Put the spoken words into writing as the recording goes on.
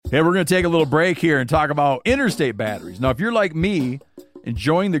Hey, we're going to take a little break here and talk about Interstate batteries. Now, if you're like me,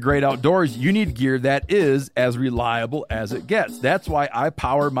 enjoying the great outdoors, you need gear that is as reliable as it gets. That's why I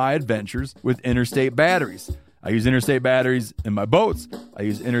power my adventures with Interstate batteries. I use Interstate batteries in my boats. I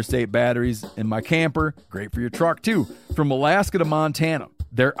use Interstate batteries in my camper. Great for your truck, too. From Alaska to Montana,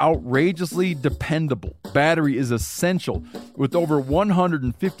 they're outrageously dependable. Battery is essential. With over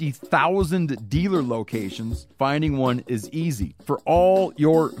 150,000 dealer locations, finding one is easy. For all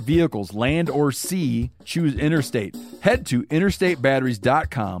your vehicles, land or sea, choose Interstate. Head to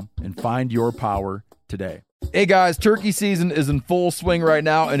interstatebatteries.com and find your power today. Hey guys, turkey season is in full swing right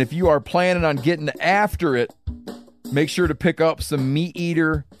now, and if you are planning on getting after it, make sure to pick up some Meat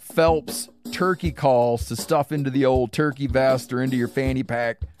Eater Phelps turkey calls to stuff into the old turkey vest or into your fanny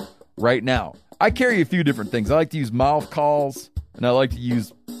pack right now. I carry a few different things. I like to use mouth calls, and I like to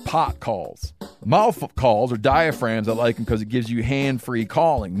use pot calls. Mouth calls or diaphragms, I like them because it gives you hand-free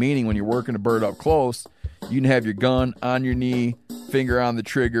calling, meaning when you're working a bird up close, you can have your gun on your knee, finger on the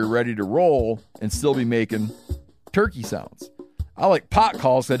trigger, ready to roll, and still be making turkey sounds. I like pot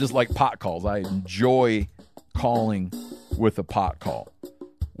calls because I just like pot calls. I enjoy calling with a pot call.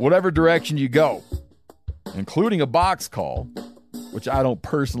 Whatever direction you go, including a box call, which I don't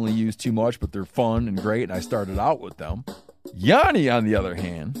personally use too much, but they're fun and great, and I started out with them. Yanni, on the other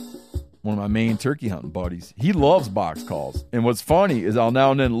hand, one of my main turkey hunting buddies, he loves box calls. And what's funny is I'll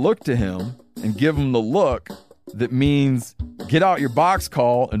now and then look to him and give him the look that means get out your box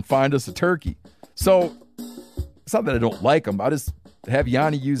call and find us a turkey. So it's not that I don't like them. I just have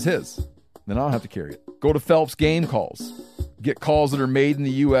Yanni use his. Then I don't have to carry it. Go to Phelps Game Calls. Get calls that are made in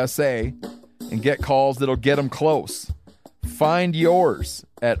the USA and get calls that'll get them close. Find yours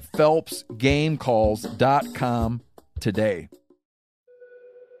at phelpsgamecalls.com today.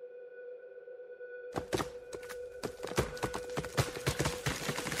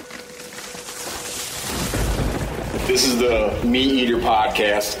 This is the Meat Eater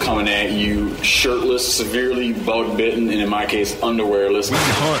Podcast coming at you shirtless, severely bug bitten, and in my case, underwearless. We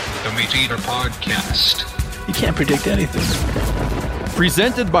hunt the Meat Eater Podcast. You can't predict anything.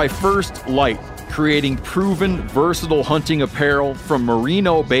 Presented by First Light, creating proven, versatile hunting apparel from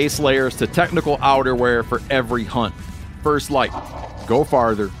merino base layers to technical outerwear for every hunt. First Light. Go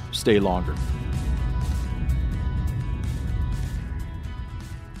farther, stay longer.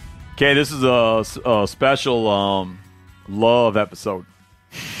 Okay, this is a special love episode.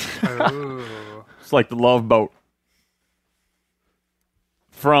 It's like the Love Boat.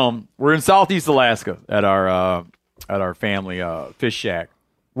 We're in Southeast Alaska at our family fish shack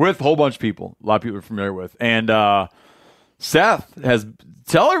with a whole bunch of people. A lot of people are familiar with, and Seth's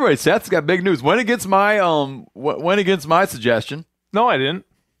got big news. Went against my suggestion. No, I didn't.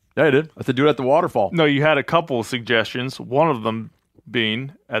 Yeah, I did. I said do it at the waterfall. No, you had a couple of suggestions. One of them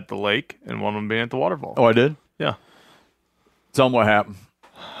being at the lake and one of them being at the waterfall. Oh, I did? Yeah. Tell them what happened.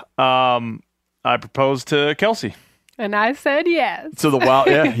 I proposed to Kelsey. And I said yes. So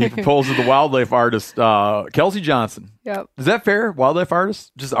he proposed to the wildlife artist, Kelsey Johnson. Yep. Is that fair? Wildlife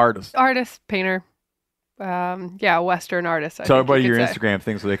artist? Just artist? Artist, painter. Western artist. Tell everybody your Instagram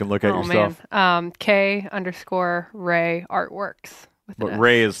thing so they can look at your stuff. K_Ray Artworks. But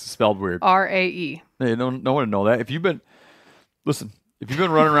Ray is spelled weird. RAE. Hey, no one to know that. If you've been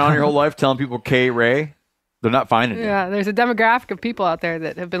running around your whole life telling people K Ray, they're not finding you. Yeah, there's a demographic of people out there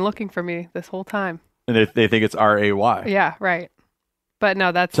that have been looking for me this whole time. And they think it's RAY. Yeah, right. But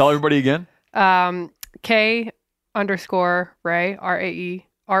no, that's... Tell everybody again. K_Ray, RAE,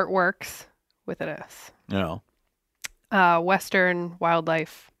 Artworks with an S. Yeah. Western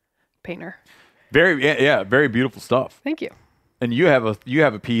wildlife painter. Very beautiful stuff. Thank you. And you have a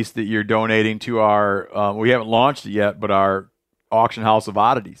piece that you're donating to our we haven't launched it yet, but our auction house of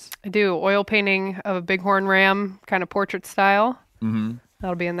oddities. I do oil painting of a bighorn ram, kind of portrait style. Mm-hmm.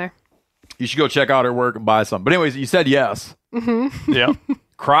 That'll be in there. You should go check out her work and buy some. But anyways, you said yes. Mm-hmm. Yeah.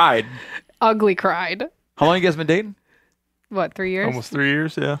 Cried. Ugly cried. How long you guys been dating? What, 3 years? Almost 3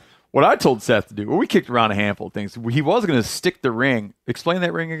 years, yeah. What I told Seth to do, we kicked around a handful of things. He was going to stick the ring. Explain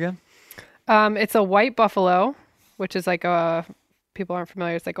that ring again. It's a white buffalo, which is like people aren't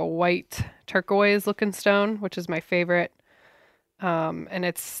familiar, it's like a white turquoise looking stone, which is my favorite. And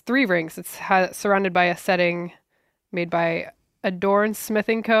it's 3 rings. It's surrounded by a setting made by Adorn Smith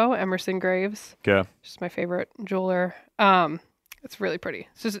 & Co., Emerson Graves. Okay. Just my favorite jeweler. It's really pretty.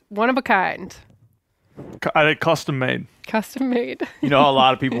 It's just one of a kind. I did custom made. Custom made. You know, a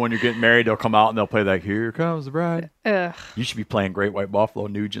lot of people, when you're getting married, they'll come out and they'll play like, "Here Comes the Bride." Ugh. You should be playing Great White Buffalo,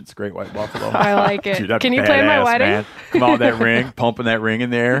 Nugent's Great White Buffalo. I like it. Dude, can you play my wedding? Man. Come out with that ring, pumping that ring in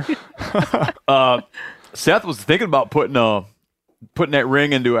there. Seth was thinking about putting putting that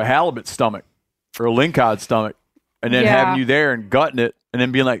ring into a halibut stomach or a lingcod stomach, and then having you there and gutting it, and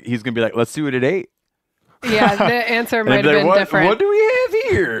then being like, he's gonna be like, let's see what it ate. Yeah, the answer might And I'd have be like, been different. What do we have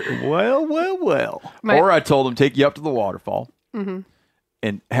here? Well. Or I told him, take you up to the waterfall and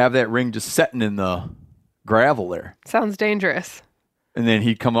have that ring just setting in the gravel there. Sounds dangerous. And then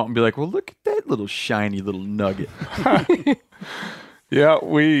he'd come up and be like, well, look at that little shiny little nugget.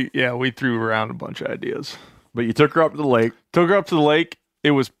 We threw around a bunch of ideas. But you took her up to the lake. Took her up to the lake.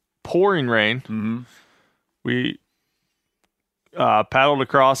 It was pouring rain. Mm-hmm. We paddled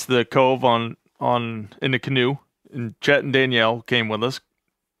across the cove in the canoe, and Chet and Danielle came with us.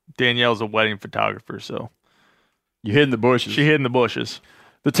 Danielle's a wedding photographer, so You hid in the bushes. she hid in the bushes.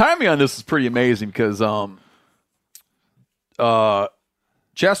 The timing on this is pretty amazing because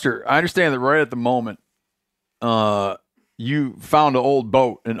Chester, I understand that right at the moment, you found an old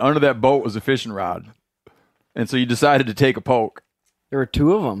boat, and under that boat was a fishing rod. And so you decided to take a poke. There were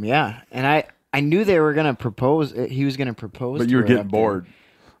two of them, yeah. And I knew they were going to propose. He was going to propose. But to you were her getting up there. bored.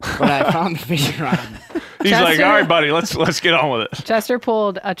 But I found the fishing rod. He's like, Chester- all right, buddy, let's get on with it. Chester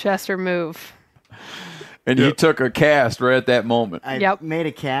pulled a Chester move. And you took a cast right at that moment. I made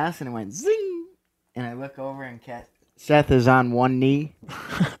a cast and it went zing. And I look over and Seth is on one knee.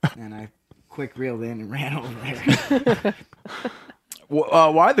 And I quick reeled in and ran over there.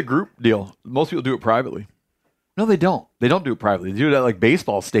 Why the group deal? Most people do it privately. No, they don't. They don't do it privately. They do it at like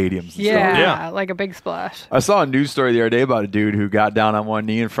baseball stadiums. And stuff. Yeah, like a big splash. I saw a news story the other day about a dude who got down on one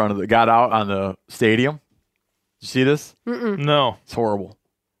knee in front of got out on the stadium. Did you see this? No. It's horrible.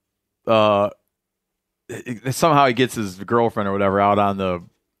 Somehow he gets his girlfriend or whatever out on the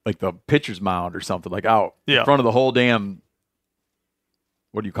pitcher's mound or something, like out in front of the whole damn,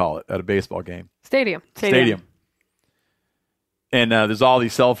 what do you call it at a baseball game? Stadium. And there's all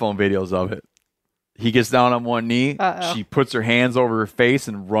these cell phone videos of it. He gets down on one knee. Uh-oh. She puts her hands over her face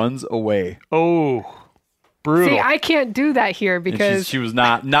and runs away. Oh, brutal. See, I can't do that here And because she was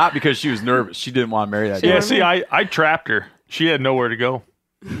not because she was nervous. She didn't want to marry that guy. yeah, see, I trapped her. She had nowhere to go.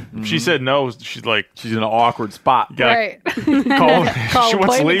 She said no. She's like, She's in an awkward spot. right. call. Call She a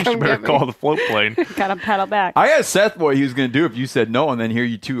wants to plane to leave. She come better get me. call the float plane. Gotta paddle back. I asked Seth what he was going to do if you said no, and then here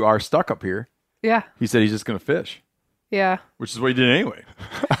you two are stuck up here. Yeah. He said he's just going to fish, Yeah. which is what he did anyway.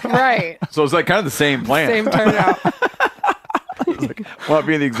 Right. So it's like kind of the same plan. Same turnout. Well,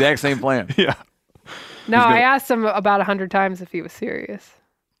 being the exact same plan. Yeah. No, gonna- I asked him about 100 times if he was serious.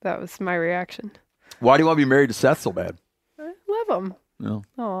 That was my reaction. Why do you want to be married to Seth so bad? I love him. No,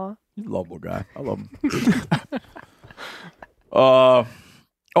 Aw. he's a lovable guy. I love him.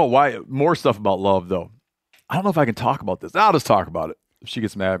 Why? More stuff about love, though. I don't know if I can talk about this. I'll just talk about it. If she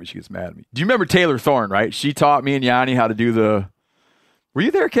gets mad at me, she gets mad at me. Do you remember Taylor Thorne, right? She taught me and Yanni how to do the... Were you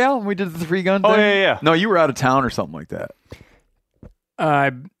there, Cal, when we did the 3-gun thing? Oh, yeah. No, you were out of town or something like that. I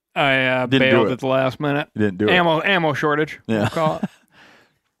Didn't do bailed it. at the last minute. You didn't do it. Ammo shortage. Yeah. We'll call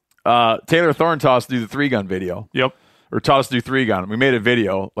it. Taylor Thorne taught us to do the 3-gun video. Yep. Or taught us to do 3-gun. We made a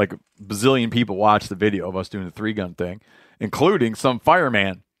video. Like a bazillion people watched the video of us doing the 3-gun thing, including some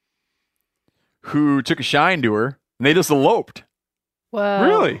fireman who took a shine to her, and they just eloped. Whoa.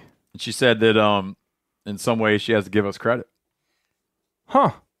 Really? And she said that in some way she has to give us credit.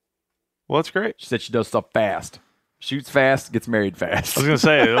 Huh. Well, that's great. She said she does stuff fast. Shoots fast, gets married fast. I was gonna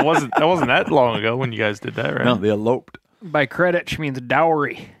say that wasn't that long ago when you guys did that, right? No, they eloped. By credit, she means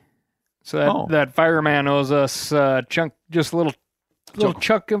dowry. So that fireman owes us chunk, just a little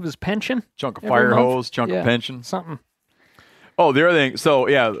chunk of his pension. Chunk of Every fire month? hose, chunk Yeah. of pension. Something. Oh, the other thing. So,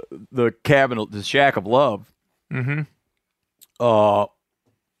 yeah, the cabin, the Shack of Love. Mm-hmm. I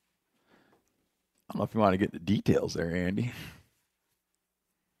don't know if you want to get into details there, Andy.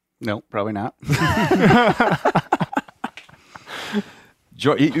 No, probably not.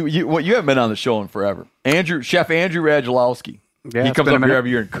 You haven't been on the show in forever. Chef Andrew Radulowski. Yeah, He it's comes been a up here minute. every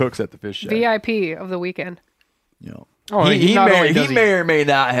year and cooks at the fish shack. VIP of the weekend. You know. Oh, he not may, only he does may or may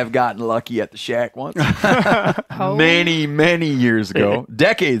not have gotten lucky at the shack once. Oh. Many years ago,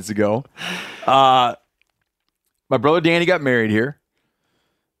 decades ago. My brother Danny got married here.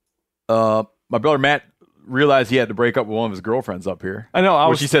 My brother Matt realized he had to break up with one of his girlfriends up here. I know.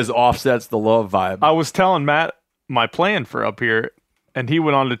 Which he says offsets the love vibe. I was telling Matt my plan for up here, and he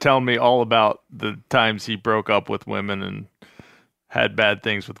went on to tell me all about the times he broke up with women and had bad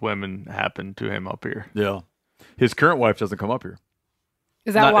things with women happen to him up here. Yeah. His current wife doesn't come up here.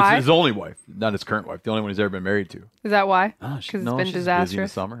 Is that It's why? his only wife, not his current wife. The only one he's ever been married to. Is that why? Oh, Because it's no, been she's busy in the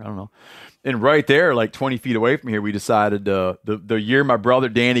disastrous. summer. I don't know. And right there, like 20 feet away from here, we decided the year my brother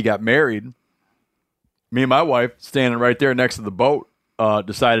Danny got married, me and my wife, standing right there next to the boat,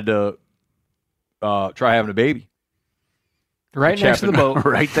 decided to try having a baby. Right next to the boat.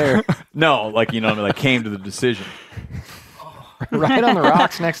 Right there. No, like, like came to the decision. Right on the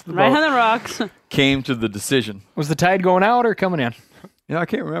rocks next to the boat. Right on the rocks. Came to the decision. Was the tide going out or coming in? I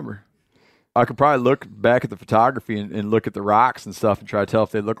can't remember. I could probably look back at the photography and look at the rocks and stuff and try to tell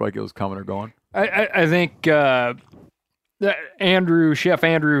if they looked like it was coming or going. I think Chef Andrew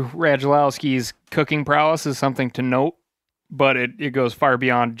Radulowski's cooking prowess is something to note, but it goes far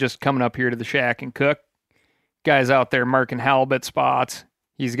beyond just coming up here to the shack and cook. Guy's out there marking halibut spots.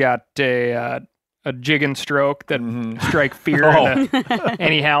 He's got a jig and stroke that strike fear into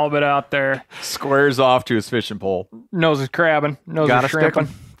any halibut out there. Squares off to his fishing pole. Knows his crabbing. Knows his shrimping.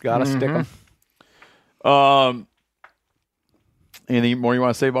 Gotta stick him. Anything more you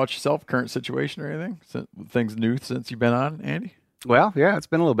want to say about yourself, current situation or anything? Things new since you've been on, Andy? Well, yeah, it's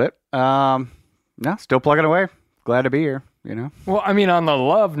been a little bit. No, still plugging away. Glad to be here, Well, I mean, on the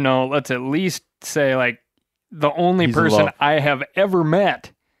love note, let's at least say, like, the only person I have ever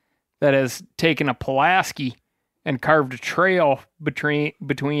met that has taken a Pulaski and carved a trail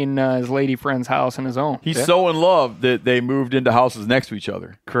between his lady friend's house and his own. He's so in love that they moved into houses next to each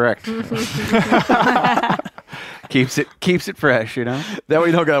other. Correct. Keeps it fresh, That way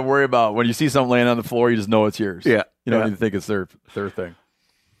you don't got to worry about when you see something laying on the floor, you just know it's yours. Yeah. You don't even think it's their thing.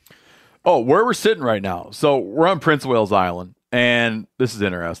 Oh, where we're sitting right now. So we're on Prince of Wales Island, and this is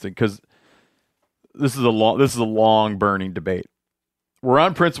interesting because this is a long burning debate. We're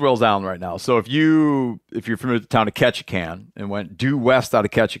on Prince of Wales Island right now. So if you're familiar with the town of Ketchikan and went due west out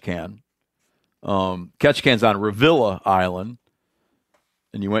of Ketchikan, Ketchikan's on Revilla Island,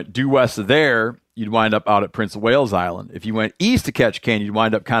 and you went due west of there, you'd wind up out at Prince of Wales Island. If you went east to Ketchikan, you'd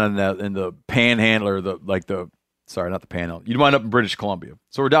wind up kind of in the Panhandle or not the Panhandle. You'd wind up in British Columbia.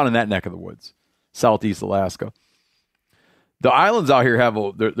 So we're down in that neck of the woods, southeast Alaska. The islands out here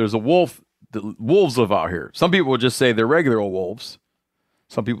there's a wolf. The wolves live out here. Some people would just say they're regular old wolves.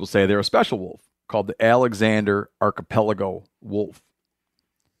 Some people say they're a special wolf called the Alexander Archipelago wolf.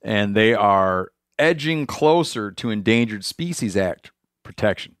 And they are edging closer to Endangered Species Act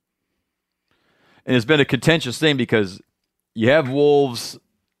protection. And it's been a contentious thing because you have wolves,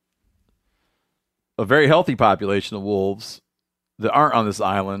 a very healthy population of wolves that aren't on this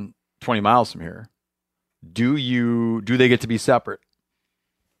island 20 miles from here. Do they get to be separate?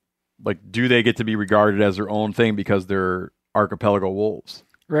 Like, do they get to be regarded as their own thing because they're archipelago wolves?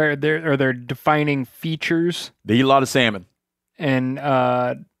 Right. Are there defining features? They eat a lot of salmon. And,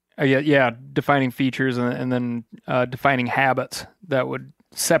 defining features and then defining habits that would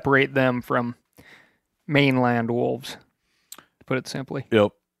separate them from mainland wolves, to put it simply.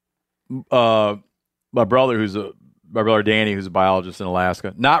 Yep. My brother Danny, who's a biologist in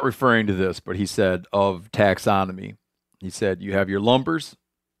Alaska, not referring to this, but he said of taxonomy, he said, you have your lumpers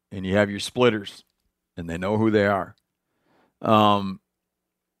and you have your splitters, and they know who they are.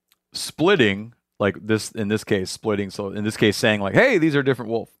 Splitting, like this, in this case, splitting. So in this case, saying like, hey, these are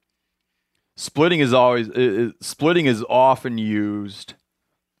different wolf. Splitting is often used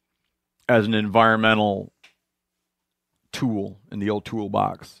as an environmental tool in the old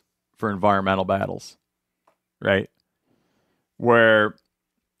toolbox for environmental battles, right? Where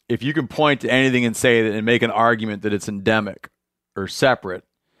if you can point to anything and say that and make an argument that it's endemic or separate,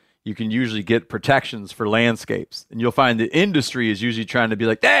 you can usually get protections for landscapes. And you'll find the industry is usually trying to be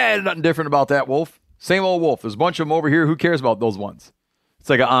like, there's nothing different about that wolf. Same old wolf. There's a bunch of them over here. Who cares about those ones? It's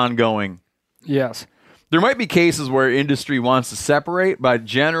like an ongoing. Yes. There might be cases where industry wants to separate, but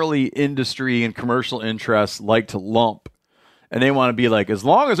generally industry and commercial interests like to lump. And they want to be like, as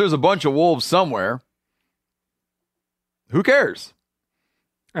long as there's a bunch of wolves somewhere, who cares?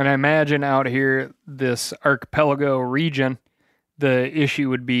 And I imagine out here, this archipelago region, the issue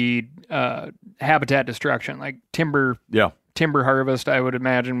would be habitat destruction, like timber harvest. I would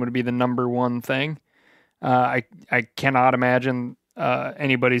imagine would be the number one thing. I cannot imagine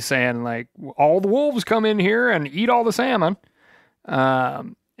anybody saying like all the wolves come in here and eat all the salmon,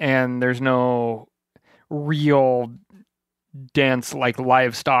 and there's no real dense like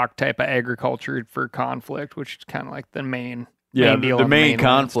livestock type of agriculture for conflict, which is kind of like the main deal. The main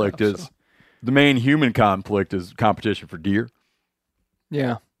conflict is the main human conflict is competition for deer.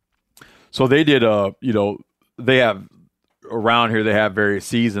 Yeah. So they did they have around here, they have various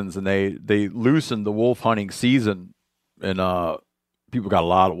seasons, and they loosened the wolf hunting season, and people got a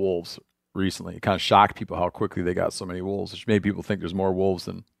lot of wolves recently. It kind of shocked people how quickly they got so many wolves, which made people think there's more wolves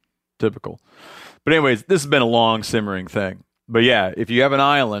than typical. But anyways, this has been a long simmering thing. But yeah, if you have an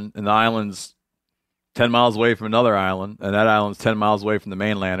island and the island's 10 miles away from another island, and that island's 10 miles away from the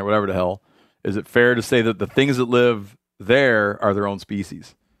mainland or whatever the hell, is it fair to say that the things that live there are their own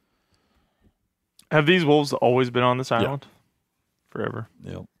species? Have these wolves always been on this island? forever.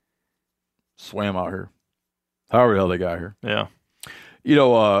 Yep. Swam out here. However the hell they got here. Yeah.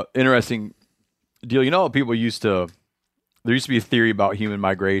 Interesting deal. There used to be a theory about human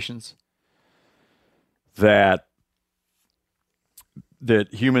migrations that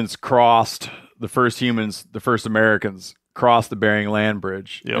humans crossed, the first Americans crossed the Bering Land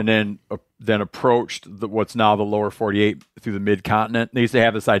Bridge, Yep. and then approached what's now the lower 48 through the mid-continent. They used to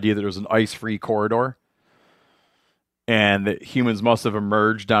have this idea that there was an ice-free corridor, and that humans must have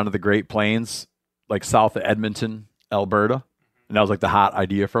emerged down to the Great Plains, like south of Edmonton, Alberta, and that was like the hot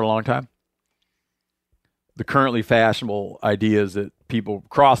idea for a long time. The currently fashionable idea is that people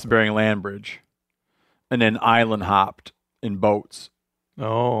crossed the Bering Land Bridge and then island hopped in boats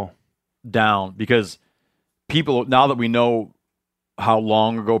Oh. down, because people, now that we know how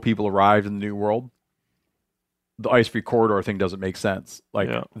long ago people arrived in the New World, the ice-free corridor thing doesn't make sense. Like,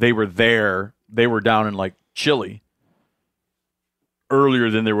 Yeah. they were down in like Chile earlier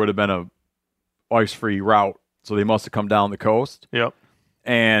than there would have been a ice-free route, so they must have come down the coast. Yep.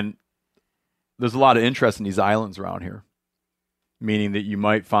 And there's a lot of interest in these islands around here, meaning that you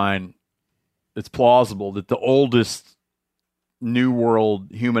might find it's plausible that the oldest New World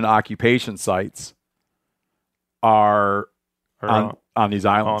human occupation sites are on these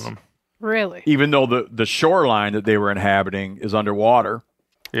islands. on them. Really? Even though the shoreline that they were inhabiting is underwater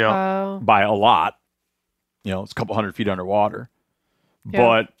Yeah. Oh. by a lot. It's a couple 100 feet underwater. Yeah.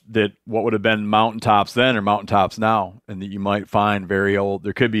 But that what would have been mountaintops then are mountaintops now, and that you might find very old.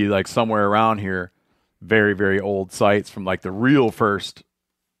 There could be like somewhere around here, very, very old sites from like the real first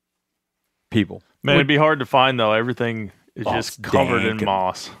people. Man, it'd be hard to find though. Everything is Oh, just it's covered dank in and-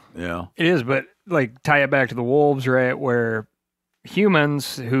 moss. Yeah. It is, but like tie it back to the wolves, right? Where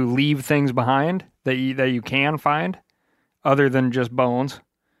humans who leave things behind that you can find, other than just bones,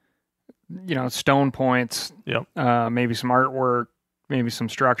 stone points, Yep. maybe some artwork, maybe some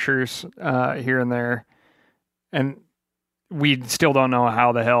structures here and there, and we still don't know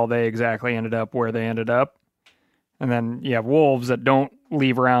how the hell they exactly ended up where they ended up. And then you have wolves that don't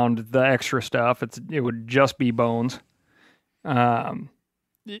leave around the extra stuff. It would just be bones.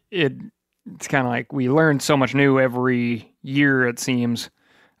 It's kind of like we learn so much new every year, it seems,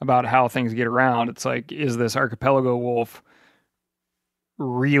 about how things get around. It's like, is this archipelago wolf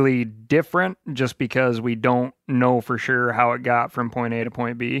really different just because we don't know for sure how it got from point A to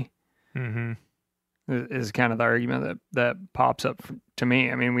point B? Mm-hmm. Is kind of the argument that pops up to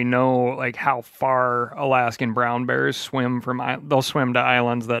me. I mean, we know like how far Alaskan brown bears swim they'll swim to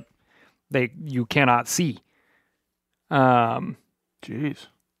islands that you cannot see. Jeez.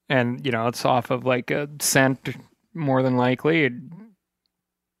 And it's off of like a scent more than likely,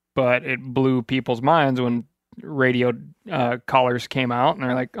 but it blew people's minds when radio callers came out and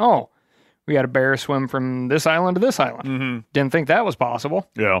they're like, "Oh, we had a bear swim from this island to this island." Mm-hmm. Didn't think that was possible.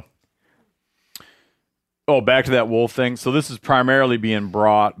 Yeah. Oh, back to that wolf thing. So this is primarily being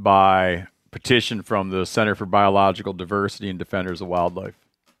brought by petition from the Center for Biological Diversity and Defenders of Wildlife,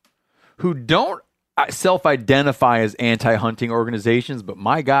 who don't self-identify as anti-hunting organizations, but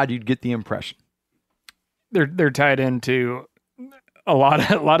my God, you'd get the impression. They're tied into a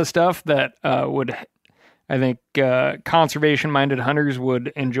lot of stuff that would, I think, conservation-minded hunters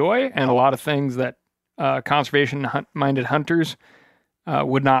would enjoy, and a lot of things that conservation-minded hunters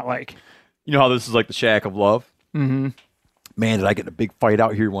would not like. You know how this is like the shack of love? Mm-hmm. Man, did I get in a big fight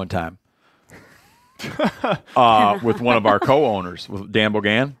out here one time with one of our co-owners, with Dan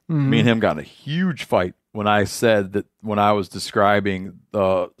Bogan. Mm-hmm. Me and him got in a huge fight when I said that when I was describing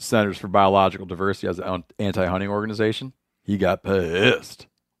the Centers for Biological Diversity as an anti-hunting organization. He got pissed.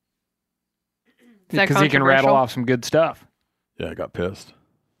 Is that Because he can rattle controversial? off some good stuff. Yeah, I got pissed.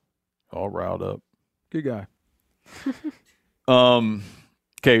 All riled up. Good guy.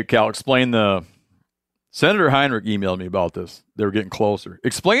 Okay, Cal, explain Senator Heinrich emailed me about this. They were getting closer.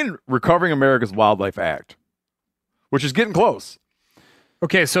 Explain Recovering America's Wildlife Act, which is getting close.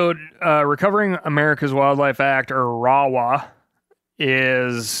 Okay, so Recovering America's Wildlife Act, or RAWA,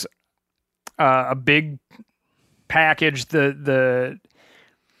 is a big package.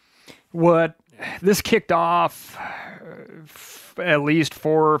 What this kicked off at least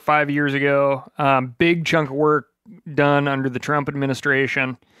 4 or 5 years ago. Big chunk of work done under the Trump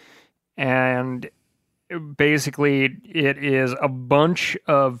administration, and basically it is a bunch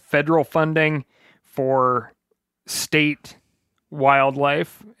of federal funding for state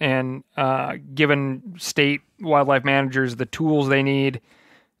wildlife and giving state wildlife managers the tools they need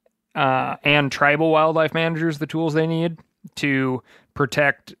and tribal wildlife managers the tools they need to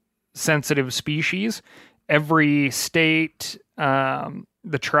protect sensitive species. Every state,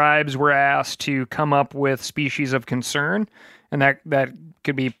 the tribes were asked to come up with species of concern, And that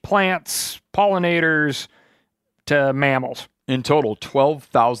could be plants, pollinators, to mammals. In total,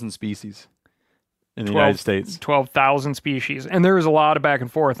 12,000 species in the United States. 12,000 species. And there was a lot of back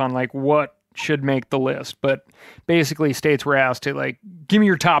and forth on like what should make the list. But basically states were asked to like, give me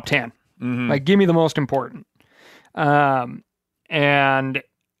your top 10. Like, give me the most important. And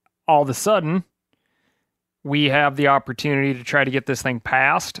all of a sudden, we have the opportunity to try to get this thing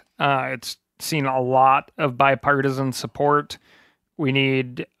passed. It's seen a lot of bipartisan support. We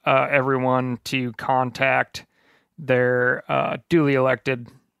need everyone to contact their duly elected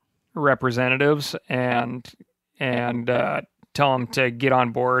representatives and tell them to get on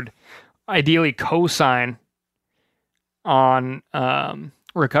board. Ideally, co-sign on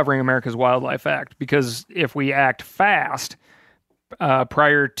Recovering America's Wildlife Act, because if we act fast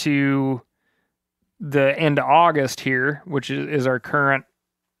prior to the end of August here, which is our current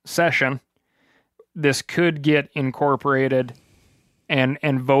session, this could get incorporated and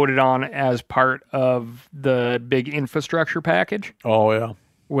voted on as part of the big infrastructure package. Oh, yeah.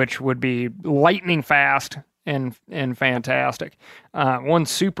 Which would be lightning fast and fantastic. One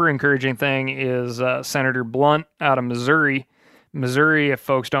super encouraging thing is Senator Blunt out of Missouri. Missouri, if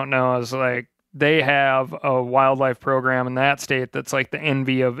folks don't know, is like they have a wildlife program in that state that's like the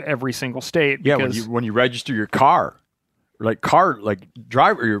envy of every single state. Yeah, Because when you register your car, like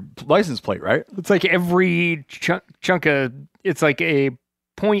driver, your license plate, right? it's like every chunk of, it's like a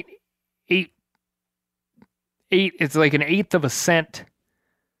 0.88, it's like an eighth of a cent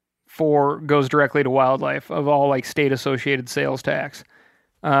goes directly to wildlife of all like state associated sales tax.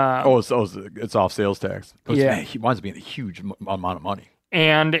 It's off sales tax. Yeah. It winds up being a huge amount of money.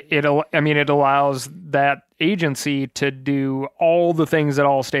 And it allows that agency to do all the things that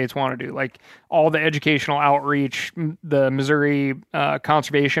all states want to do, like all the educational outreach. The Missouri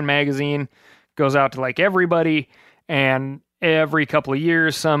Conservation Magazine goes out to like everybody, and every couple of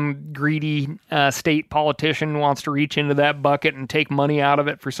years, some greedy state politician wants to reach into that bucket and take money out of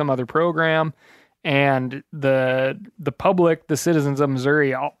it for some other program. And the public, the citizens of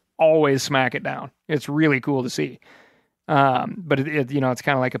Missouri, always smack it down. It's really cool to see. But it's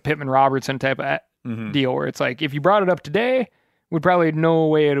kind of like a Pittman Robertson type of deal where it's like, if you brought it up today, we'd probably know a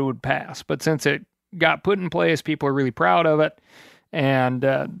way it would pass. But since it got put in place, people are really proud of it. And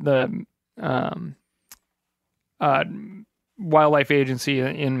the wildlife agency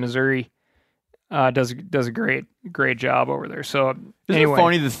in Missouri does a great job over there. So Isn't it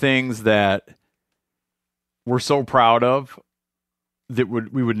funny the things that we're so proud of that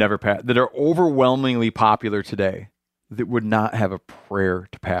we would never pass, that are overwhelmingly popular today, that would not have a prayer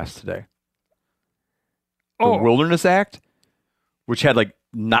to pass today? The Wilderness Act, which had like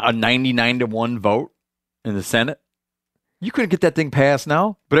a 99-1 vote in the Senate. You couldn't get that thing passed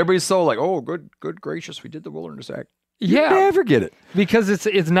now, but everybody's so like, oh, good gracious, we did the Wilderness Act. You never get it. Because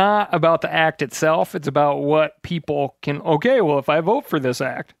it's not about the act itself. It's about what people can, okay, well, if I vote for this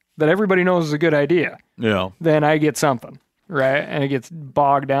act that everybody knows is a good idea, then I get something, right? And it gets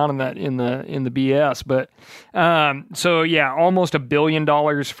bogged down in that in the BS. But so yeah, almost $1 billion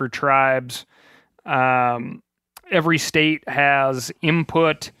for tribes. Every state has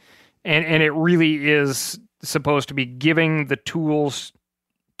input, and it really is supposed to be giving the tools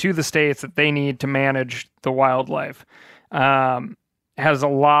to the states that they need to manage the wildlife. Has a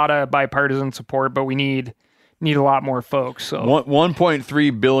lot of bipartisan support, but we need a lot more folks. So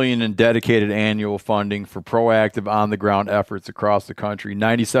 $1.3 billion in dedicated annual funding for proactive on-the-ground efforts across the country.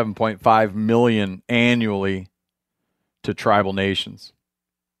 $97.5 million annually to tribal nations.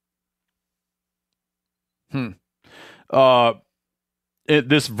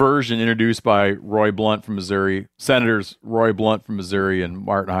 This version introduced by Roy Blunt from Missouri, Senators Roy Blunt from Missouri and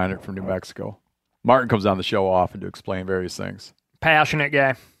Martin Heinrich from New Mexico. Martin comes on the show often to explain various things. Passionate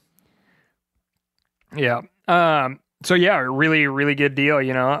guy. Yeah. So yeah, really, really good deal. We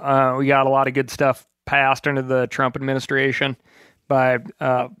got a lot of good stuff passed under the Trump administration by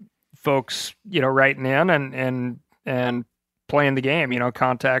folks, writing in and playing the game,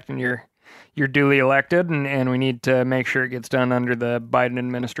 contacting your duly elected, and we need to make sure it gets done under the Biden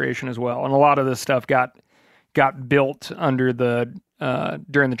administration as well. And a lot of this stuff got built under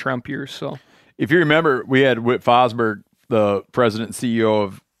during the Trump years. So if you remember, we had Whit Fosberg, the president and CEO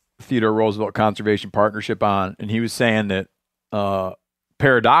of Theodore Roosevelt Conservation Partnership, on, and he was saying that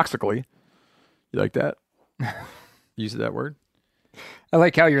paradoxically, you like that? Use that word? I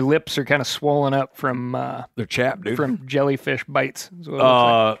like how your lips are kind of swollen up from they're chapped, dude. From jellyfish bites. Is what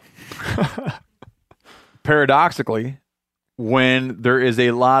it looks like. Paradoxically, when there is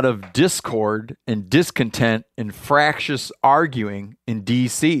a lot of discord and discontent and fractious arguing in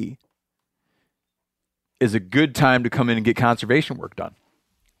D.C., is a good time to come in and get conservation work done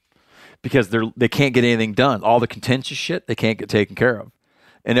because they can't get anything done. All the contentious shit they can't get taken care of,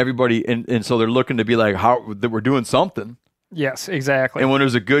 and everybody and so they're looking to be like how that we're doing something. Yes, exactly. And when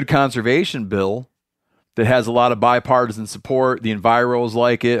there's a good conservation bill that has a lot of bipartisan support, the enviros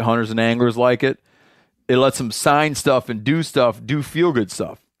like it, hunters and anglers like it. It lets them sign stuff and do feel good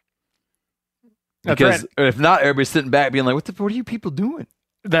stuff. Because if not, everybody's sitting back being like, what are you people doing?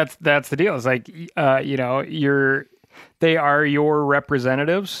 That's the deal. It's like, they are your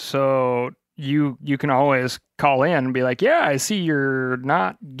representatives. So you can always call in and be like, yeah, I see you're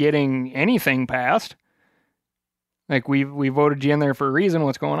not getting anything passed. Like we voted you in there for a reason.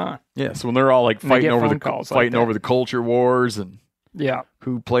 What's going on? Yeah. So when they're all like fighting over the culture wars and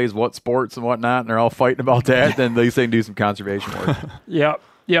who plays what sports and whatnot, and they're all fighting about that, then they say do some conservation work. Yep.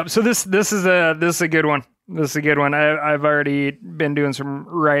 So this is a good one. This is a good one. I've already been doing some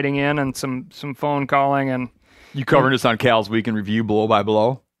writing in and some phone calling, and you covering this on Cal's Week in Review, blow by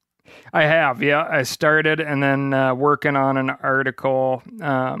blow. I have. Yeah, I started and then working on an article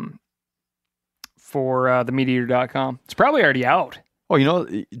for themeateater.com. It's probably already out. Oh,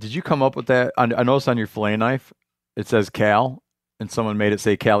 did you come up with that? I noticed on your fillet knife it says Cal, and someone made it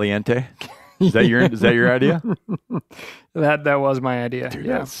say Caliente. Is that your idea? That was my idea. Dude,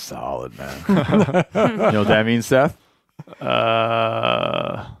 that's solid, man. You know what that means, Seth?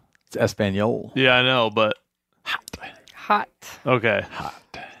 It's Espanol. Yeah, I know, but Hot. Okay.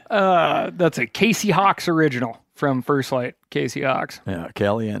 Hot. That's a Casey Hawks original from First Light. Casey Hawks. Yeah,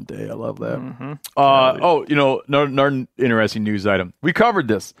 Caliente. I love that. Mm-hmm. Another interesting news item. We covered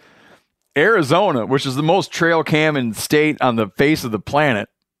this. Arizona, which is the most trail camming state on the face of the planet,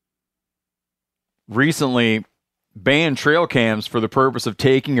 recently banned trail cams for the purpose of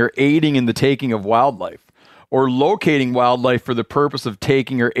taking or aiding in the taking of wildlife, or locating wildlife for the purpose of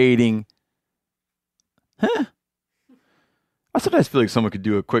taking or aiding. I sometimes feel like someone could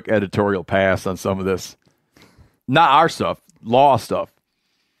do a quick editorial pass on some of this. Not our stuff, law stuff.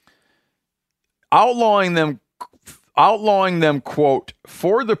 Outlawing them, quote,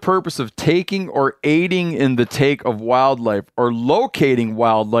 for the purpose of taking or aiding in the take of wildlife, or locating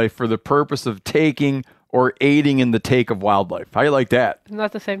wildlife for the purpose of taking or aiding in the take of wildlife. How you like that? Isn't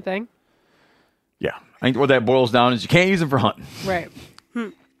that the same thing? Yeah. I think what that boils down is you can't use them for hunting. Right.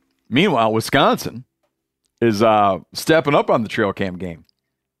 Meanwhile, Wisconsin is stepping up on the trail cam game.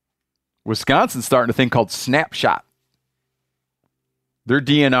 Wisconsin's starting a thing called Snapshot. Their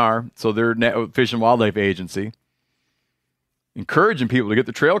DNR, so their Fish and Wildlife Agency, encouraging people to get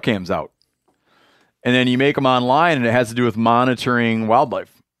the trail cams out. And then you make them online, and it has to do with monitoring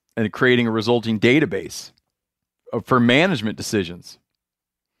wildlife and creating a resulting database for management decisions.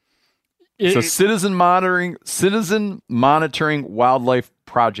 It's a citizen monitoring wildlife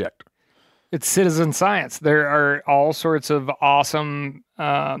project. It's citizen science. There are all sorts of awesome,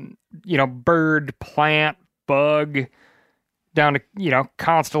 bird, plant, bug, down to,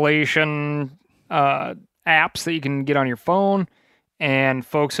 constellation apps that you can get on your phone. And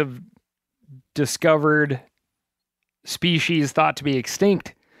folks have discovered species thought to be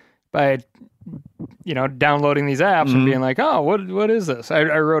extinct by, downloading these apps and being like, oh, what is this? I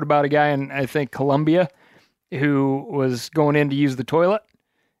wrote about a guy in, I think, Colombia who was going in to use the toilet,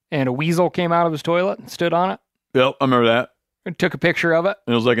 and a weasel came out of his toilet and stood on it. Yep, I remember that. And took a picture of it.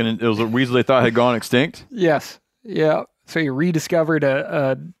 It was a weasel they thought had gone extinct. Yes. Yeah. So you rediscovered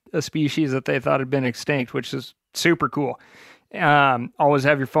a species that they thought had been extinct, which is super cool. Always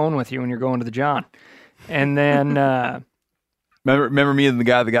have your phone with you when you're going to the John. And then remember me and the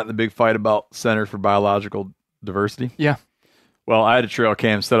guy that got in the big fight about Center for Biological Diversity? Yeah. Well, I had a trail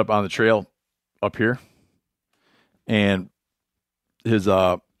cam set up on the trail up here, and his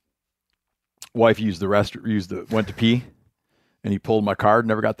wife went to pee, and he pulled my card.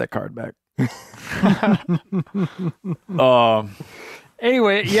 Never got that card back.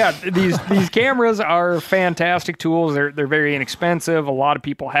 Anyway, yeah, these cameras are fantastic tools. They're very inexpensive. A lot of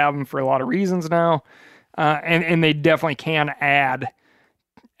people have them for a lot of reasons now, and they definitely can add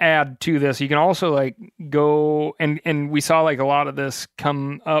to this. You can also go and we saw a lot of this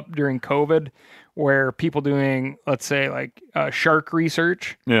come up during COVID, where people doing, let's say, shark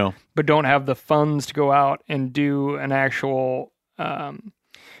research, but don't have the funds to go out and do an actual, a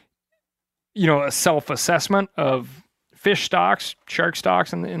self-assessment of fish stocks, shark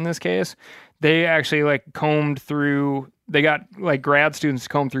stocks in this case. They actually combed through, they got grad students to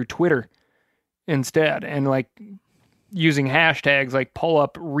comb through Twitter instead, and using hashtags, pull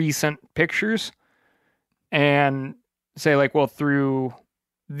up recent pictures and say through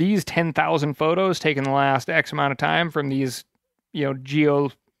these 10,000 photos taken the last X amount of time from these,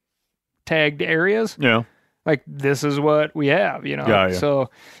 geotech tagged areas. Yeah. Like this is what we have, you know. Yeah. So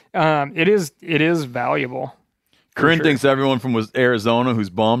it is valuable. Corinne sure. thinks everyone from Arizona who's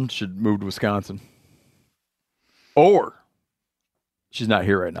bummed should move to Wisconsin. Or, she's not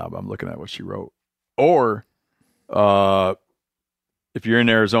here right now, but I'm looking at what she wrote. Or, if you're in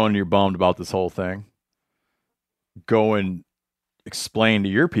Arizona and you're bummed about this whole thing, go and explain to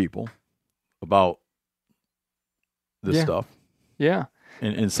your people about this Yeah. stuff. Yeah.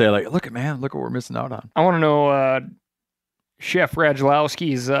 And say, like, look what we're missing out on. I want to know Chef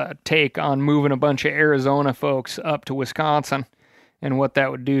Radulowski's take on moving a bunch of Arizona folks up to Wisconsin and what that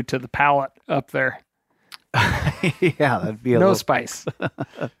would do to the palate up there. Yeah, that'd be a No little... spice.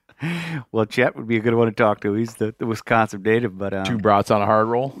 Well, Chet would be a good one to talk to. He's the Wisconsin native, but... 2 brats on a hard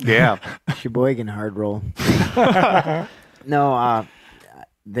roll. Yeah. Sheboygan hard roll. No,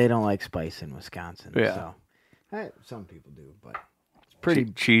 they don't like spice in Wisconsin. Yeah. So some people do, but it's pretty.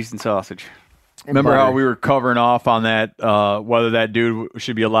 Cheese and sausage. and Remember how butter. we were covering off on that, whether that dude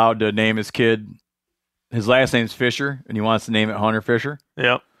should be allowed to name his kid, his last name's Fisher, and he wants to name it Hunter Fisher?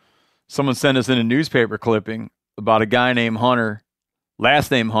 Yep. Someone sent us in a newspaper clipping about a guy named Hunter, last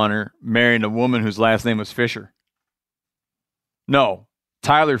name Hunter, marrying a woman whose last name was Fisher. No,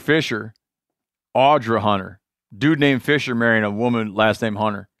 Tyler Fisher, Audra Hunter. Dude named Fisher marrying a woman last name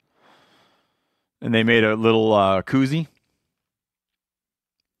Hunter. And they made a little koozie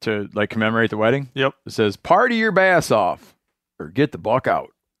to like commemorate the wedding. Yep. It says, "Party your bass off or get the buck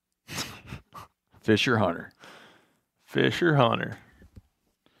out." Fisher Hunter. Fisher Hunter.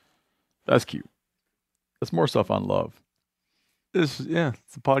 That's cute. That's more stuff on love. It's a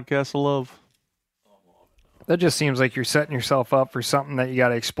podcast of love. That just seems like you're setting yourself up for something that you got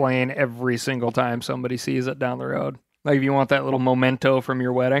to explain every single time somebody sees it down the road. Like if you want that little memento from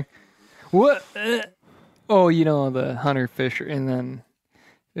your wedding. What? Oh, you know, the Hunter Fisher. And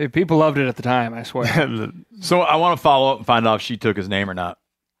then people loved it at the time, I swear. So I want to follow up and find out if she took his name or not.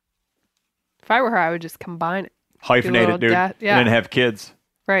 If I were her, I would just combine it. Hyphenate little it, dude. yeah. And then have kids.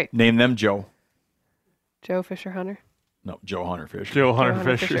 Right. Name them Joe. Joe Fisher Hunter. No, Joe Hunter Fisher. Joe Hunter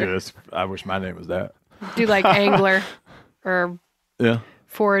Hunter Fisher. Fisher. Dude, I wish my name was that. Do like angler or Yeah.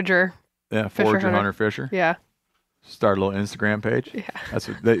 forager. Yeah. Fisher Forager Hunter. Hunter Fisher. Yeah. Start a little Instagram page. Yeah. That's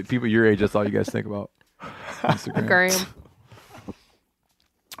what people your age, that's all you guys think about. Instagram. Graham.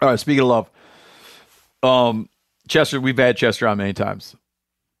 All right, speaking of love. Chester, we've had Chester on many times.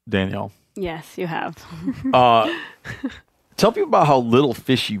 Danielle. Yes, you have. Tell people about how little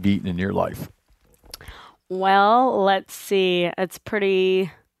fish you've eaten in your life. Well, let's see. It's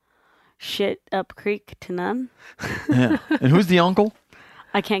pretty shit up creek to none. Yeah. And who's the uncle?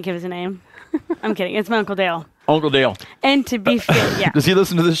 I can't give his name. I'm kidding. It's my Uncle Dale. Uncle Dale. And to be fair, yeah. Does he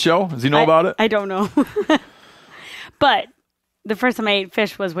listen to this show? Does he know about it? I don't know. But the first time I ate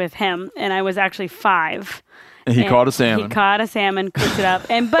fish was with him, and I was actually 5. And he And caught a salmon. He caught a salmon, cooked it up,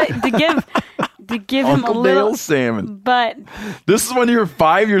 and but to give him a Uncle little Dale's salmon. But This is when you were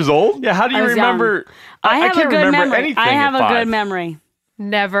 5 years old? Yeah, how do you I was remember? I have can't a good remember memory. anything I have at a 5. good memory.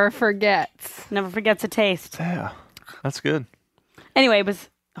 Never forgets. Never forgets a taste. Yeah, that's good. Anyway, it was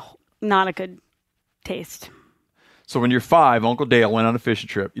not a good taste. So when you're 5, Uncle Dale went on a fishing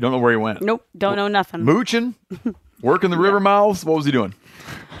trip. You don't know where he went. Nope, don't know nothing. Mooching? Working the river mouths? What was he doing?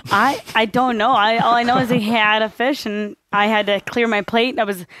 I don't know. All I know is he had a fish, and I had to clear my plate. I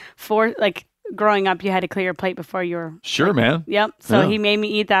was 4, like growing up, you had to clear your plate before you were. Sure, man. Yep. So Yeah. he made me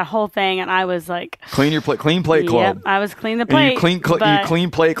eat that whole thing, and I was like, Clean your plate. Clean plate club. Yep, I was clean the And plate. you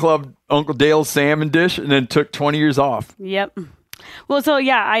clean plate club Uncle Dale's salmon dish and then took 20 years off. Yep. Well, so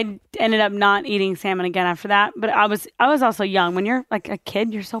yeah, I ended up not eating salmon again after that. But I was also young. When you're like a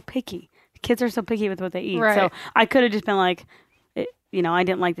kid, you're so picky. Kids are so picky with what they eat. Right. So I could have just been like, I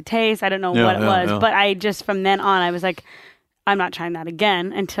didn't like the taste. I don't know Yeah, what it yeah, was. yeah. But I just from then on, I was like, I'm not trying that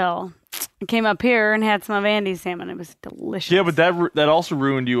again until I came up here and had some of Andy's salmon. It was delicious. Yeah, but that also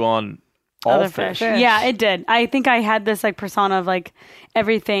ruined you on all Other fish. Yeah, it did. I think I had this like persona of like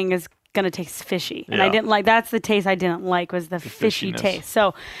everything is gonna taste fishy, and I Yeah. didn't like. That's the taste I didn't like was the fishy fishiness. taste.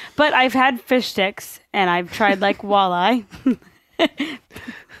 So, but I've had fish sticks and I've tried like walleye.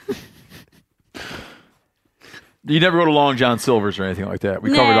 You never go to Long John Silver's or anything like that. We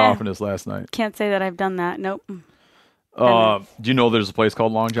covered Nah. off in this last night. Can't say that I've done that. Nope. Do you know there's a place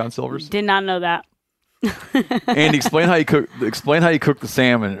called Long John Silver's? Did not know that. Andy, explain how you cook the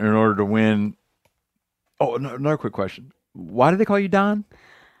salmon in order to win. Oh, another quick question. Why did they call you Don?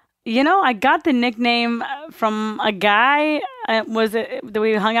 I got the nickname from a guy. Was it that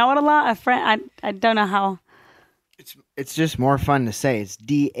we hung out with a lot? A friend. I don't know how. It's just more fun to say. It's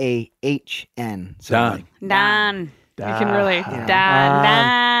DAHN. So Don. like, Don. You can really Yeah.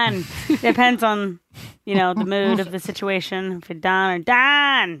 Dan. Depends on, the mood of the situation. If you're done or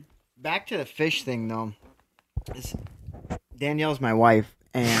done. Back to the fish thing, though. Danielle's my wife,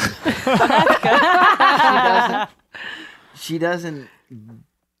 and she doesn't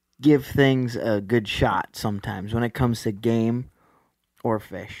give things a good shot sometimes when it comes to game or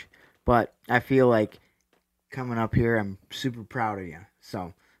fish. But I feel like coming up here, I'm super proud of you.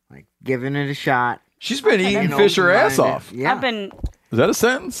 So, like, giving it a shot. She's been eating being fish her ass open-minded. off. Yeah. I've been. Is that a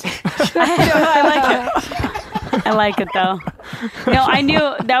sentence? I like it. I like it though. I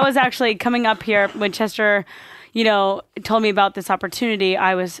knew that was actually coming up here when Chester, told me about this opportunity.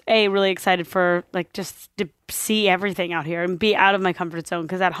 I was really excited for just to see everything out here and be out of my comfort zone.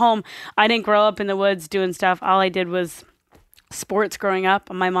 Because at home, I didn't grow up in the woods doing stuff. All I did was sports growing up.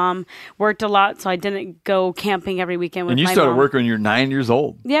 My mom worked a lot, so I didn't go camping every weekend with And you my started mom. working when you were 9 years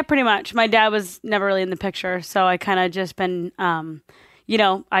old. Yeah, pretty much. My dad was never really in the picture, so I kind of just been,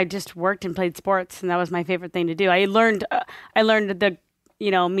 I just worked and played sports, and that was my favorite thing to do. I learned the,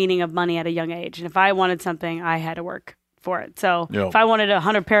 meaning of money at a young age, and if I wanted something, I had to work for it. So if I wanted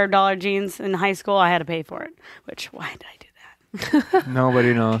 $100 pair of dollar jeans in high school, I had to pay for it. Which why did I do that?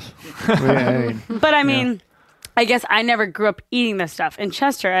 Nobody knows. But I mean, I guess I never grew up eating this stuff. And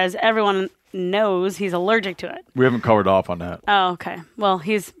Chester, as everyone knows, he's allergic to it. We haven't covered off on that. Oh, okay. Well,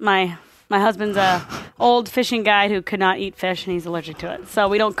 he's my husband's a old fishing guide who could not eat fish, and he's allergic to it. So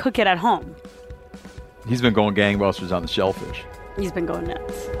we don't cook it at home. He's been going gangbusters on the shellfish. He's been going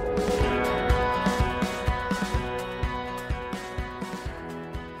nuts.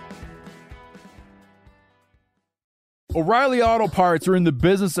 O'Reilly Auto Parts are in the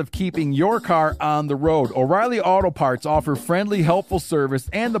business of keeping your car on the road. O'Reilly Auto Parts offer friendly, helpful service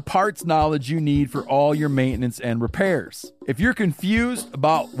and the parts knowledge you need for all your maintenance and repairs. If you're confused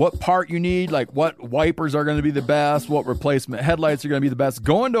about what part you need, like what wipers are going to be the best, what replacement headlights are going to be the best,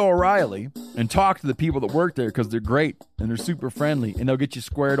 go into O'Reilly and talk to the people that work there because they're great and they're super friendly and they'll get you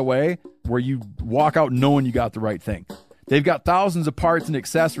squared away where you walk out knowing you got the right thing. They've got thousands of parts and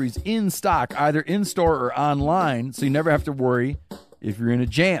accessories in stock, either in-store or online, so you never have to worry if you're in a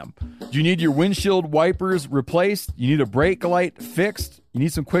jam. Do you need your windshield wipers replaced? You need a brake light fixed? You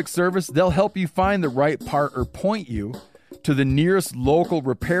need some quick service? They'll help you find the right part or point you to the nearest local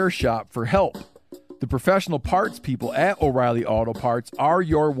repair shop for help. The professional parts people at O'Reilly Auto Parts are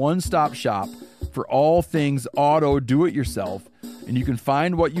your one-stop shop for all things auto do-it-yourself, and you can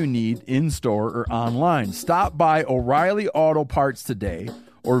find what you need in-store or online. Stop by O'Reilly Auto Parts today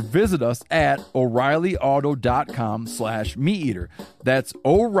or visit us at O'ReillyAuto.com/MeatEater. That's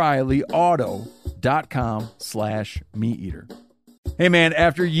O'ReillyAuto.com/MeatEater. Hey man,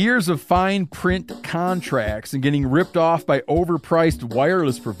 after years of fine print contracts and getting ripped off by overpriced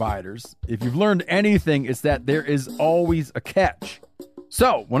wireless providers, if you've learned anything, it's that there is always a catch.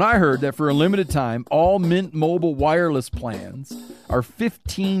 So, when I heard that for a limited time, all Mint Mobile wireless plans are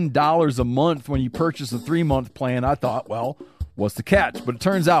 $15 a month when you purchase a 3-month plan, I thought, well, what's the catch? But it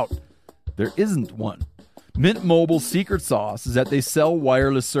turns out there isn't one. Mint Mobile's secret sauce is that they sell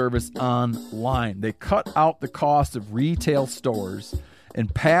wireless service online. They cut out the cost of retail stores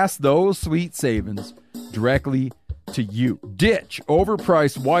and pass those sweet savings directly to you. Ditch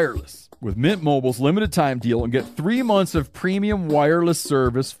overpriced wireless with Mint Mobile's limited time deal and get 3 months of premium wireless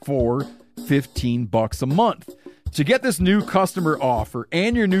service for $15 a month. To get this new customer offer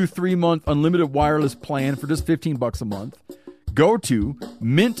and your new 3-month unlimited wireless plan for just $15 a month, go to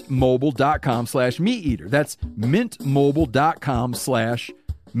mintmobile.com/meateater. That's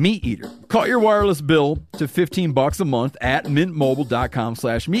mintmobile.com/meateater. Cut your wireless bill to $15 a month at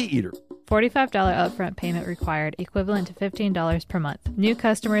mintmobile.com/meateater. $45 upfront payment required, equivalent to $15 per month. New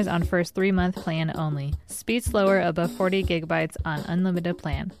customers on first 3-month plan only. Speed slower above 40 gigabytes on unlimited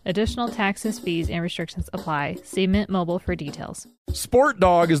plan. Additional taxes, fees, and restrictions apply. See Mint Mobile for details. Sport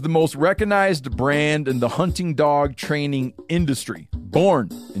Dog is the most recognized brand in the hunting dog training industry. Born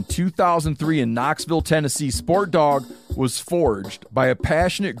in 2003 in Knoxville, Tennessee, Sport Dog was forged by a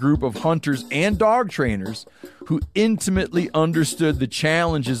passionate group of hunters and dog trainers who intimately understood the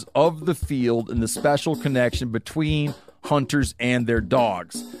challenges of the field and the special connection between hunters and their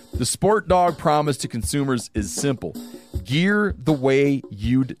dogs. The Sport Dog promise to consumers is simple. Gear the way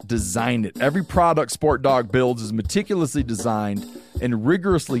you'd design it. Every product Sport Dog builds is meticulously designed and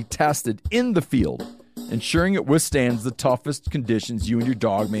rigorously tested in the field, ensuring it withstands the toughest conditions you and your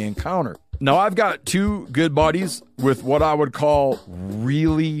dog may encounter. Now, I've got 2 good buddies with what I would call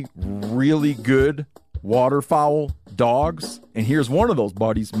really, really good waterfowl dogs, and here's one of those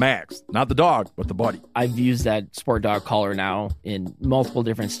buddies, Max. Not the dog, but the buddy. I've used that Sport Dog collar now in multiple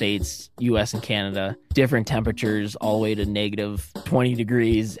different states, U.S. and Canada, different temperatures, all the way to negative 20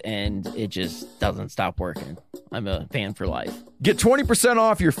 degrees, and it just doesn't stop working. I'm a fan for life. Get 20%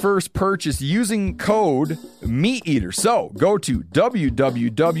 off your first purchase using code MeatEater. So go to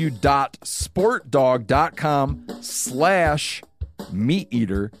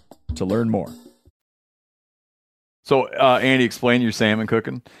www.sportdog.com/MeatEater to learn more. So, Andy, explain your salmon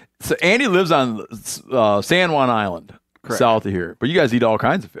cooking. So, Andy lives on San Juan Island, Correct. south of here. But you guys eat all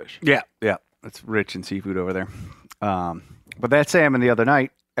kinds of fish. Yeah. It's rich in seafood over there. But that salmon the other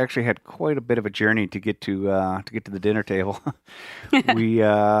night actually had quite a bit of a journey to get to the dinner table. we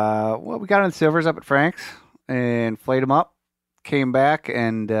got on the silvers up at Frank's and flayed them up. Came back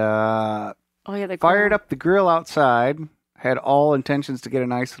and fired up the grill outside. Had all intentions to get a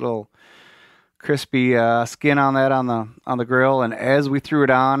nice little crispy skin on that on the grill, and as we threw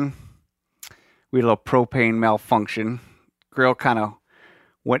it on, we had a little propane malfunction. Grill kind of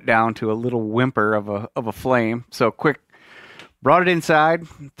went down to a little whimper of a flame. So quick, brought it inside,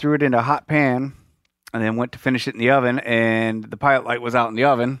 threw it in a hot pan, and then went to finish it in the oven. And the pilot light was out in the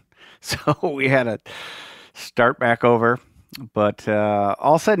oven, so we had to start back over. But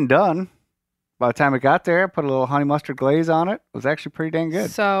all said and done, by the time it got there, I put a little honey mustard glaze on it. It was actually pretty dang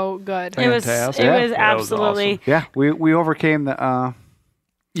good. So good. It was absolutely. Yeah, we overcame the.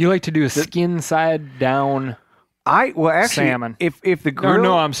 You like to do a skin side down. Salmon. If the grill.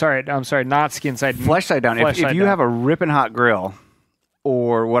 No, I'm sorry, not skin side. Flesh side down. If you have a ripping hot grill,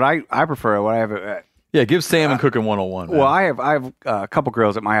 or what I prefer, what I have. Give salmon cooking 101. Man. Well, I have a couple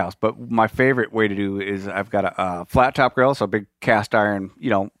grills at my house, but my favorite way to do is I've got a flat top grill, so a big cast iron,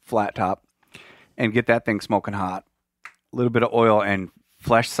 flat top. And get that thing smoking hot. A little bit of oil and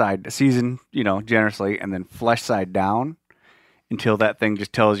flesh side, season, generously, and then flesh side down until that thing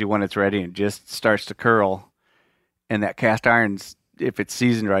just tells you when it's ready and just starts to curl. And that cast iron's, if it's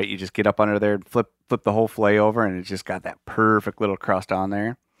seasoned right, you just get up under there and flip the whole fillet over, and it's just got that perfect little crust on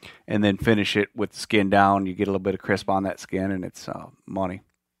there. And then finish it with the skin down. You get a little bit of crisp on that skin, and it's money.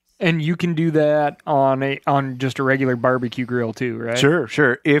 And you can do that on just a regular barbecue grill too, right?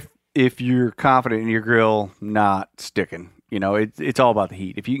 Sure. If you're confident in your grill not sticking, it's all about the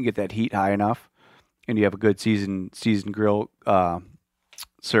heat. If you can get that heat high enough and you have a good seasoned grill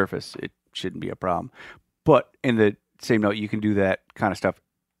surface, it shouldn't be a problem. But in the same note, you can do that kind of stuff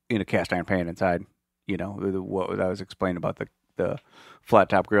in a cast iron pan inside, what I was explaining about the flat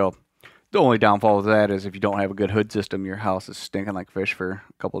top grill. The only downfall of that is if you don't have a good hood system, your house is stinking like fish for a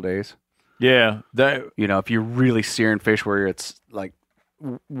couple of days. Yeah. If you're really searing fish where it's like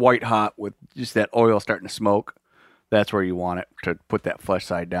white hot with just that oil starting to smoke, that's where you want it to put that flesh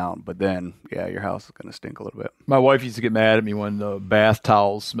side down. But then, your house is going to stink a little bit. My wife used to get mad at me when the bath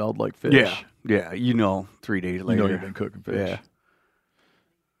towels smelled like fish. Yeah. 3 days later. You've been cooking fish.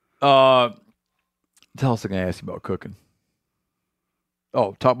 Yeah. Tell us I'm going to ask you about cooking.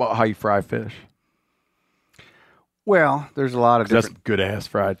 Oh, talk about how you fry fish. Well, there's a lot of different... That's good-ass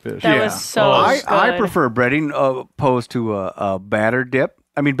fried fish. That was so good. I prefer breading opposed to a batter dip.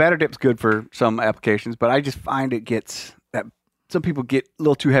 I mean, batter dip's good for some applications, but I just find it gets... that some people get a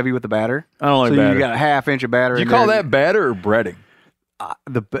little too heavy with the batter. I don't like batter. You got a half inch of batter. Do you call that batter or breading?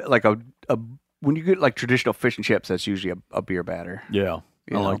 When you get like traditional fish and chips, that's usually a beer batter. Yeah,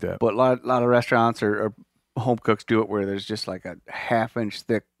 I like that. But a lot of restaurants or home cooks do it where there's just like a half inch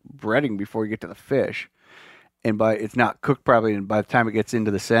thick breading before you get to the fish. And it's not cooked properly, and by the time it gets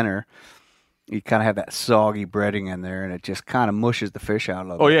into the center, you kind of have that soggy breading in there, and it just kind of mushes the fish out a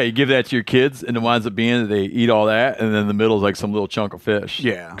little bit. Oh, yeah, you give that to your kids, and it winds up being they eat all that, and then the middle is like some little chunk of fish.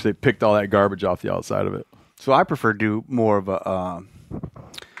 Yeah. Because they picked all that garbage off the outside of it. So I prefer to do more of a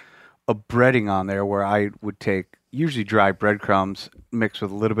breading on there where I would take usually dry breadcrumbs mixed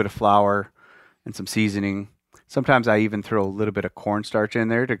with a little bit of flour and some seasoning. Sometimes I even throw a little bit of cornstarch in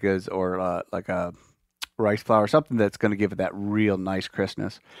there or like a rice flour, something that's going to give it that real nice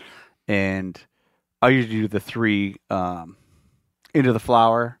crispness. And I usually do the 3 into the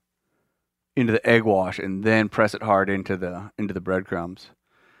flour, into the egg wash, and then press it hard into the breadcrumbs.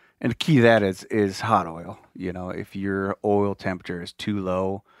 And the key to that is hot oil. If your oil temperature is too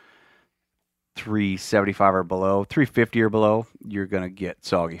low, 375 or below, 350 or below, you're going to get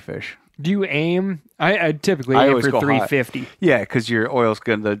soggy fish. Do you aim? I typically aim for 350. Hot. Yeah, because your oil's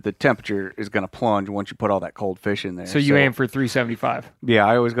the temperature is gonna plunge once you put all that cold fish in there. So you aim for 375. Yeah,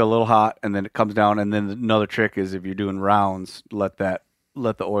 I always go a little hot, and then it comes down. And then another trick is if you're doing rounds, let the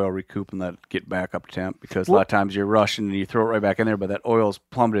oil recoup and let it get back up to temp. Because a lot of times you're rushing and you throw it right back in there, but that oil's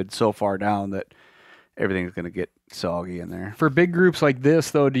plummeted so far down that everything's gonna get soggy in there. For big groups like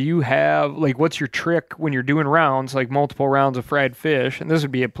this, though, do you have, like, what's your trick when you're doing rounds, like multiple rounds of fried fish? And this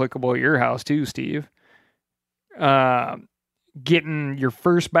would be applicable at your house too, Steve. Getting your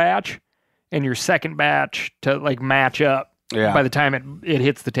first batch and your second batch to, like, match up by the time it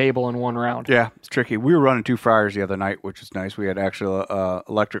hits the table in one round. Yeah, it's tricky. We were running 2 fryers the other night, which is nice. We had actual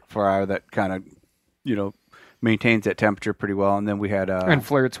electric fryer that kind of, maintains that temperature pretty well. And then we had... and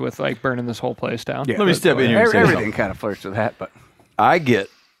flirts with, like, burning this whole place down. Yeah, Let me step in here and say everything kind of flirts with that, but... I get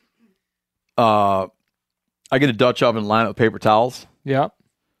a Dutch oven, line it with paper towels. Yeah.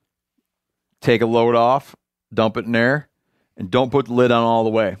 Take a load off, dump it in there, and don't put the lid on all the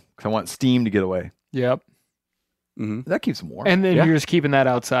way because I want steam to get away. Yep. Mm-hmm. That keeps them warm. And then you're just keeping that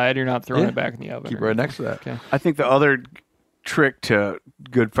outside. You're not throwing it back in the oven. Keep it right next to that. Okay. I think the other trick to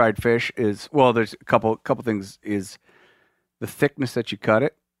good fried fish is, well, there's a couple things, is the thickness that you cut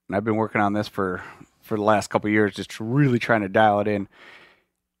it. And I've been working on this for the last couple of years, just really trying to dial it in.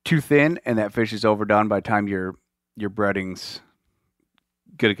 Too thin, and that fish is overdone by the time your breading's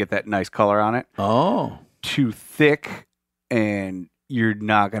gonna get that nice color on it. Oh. Too thick, and you're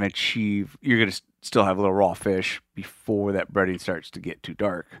not gonna achieve. You're gonna still have a little raw fish before that breading starts to get too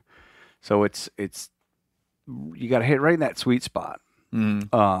dark. So it's you got to hit right in that sweet spot. You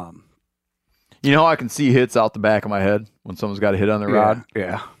know how I can see hits out the back of my head when someone's got a hit on their rod?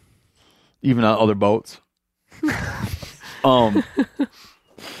 Yeah. Even on other boats.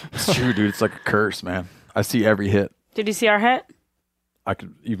 It's true, dude. It's like a curse, man. I see every hit. Did you see our hit? I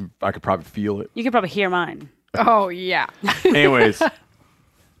could probably feel it. You could probably hear mine. Oh, yeah. Anyways,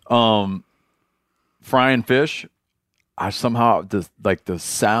 frying fish, I somehow the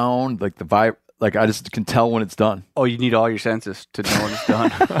sound, like the vibe, like I just can tell when it's done. Oh, you need all your senses to know when it's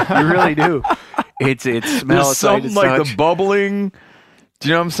done. You really do. It's smell. There's something like the bubbling. Do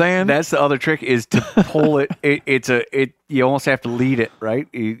you know what I'm saying? That's the other trick, is to pull it. You almost have to lead it, right?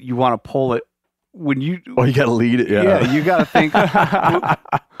 You want to pull it when you. Oh, you got to lead it. Yeah. Yeah, you got to think.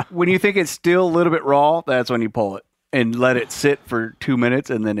 When you think it's still a little bit raw, that's when you pull it and let it sit for 2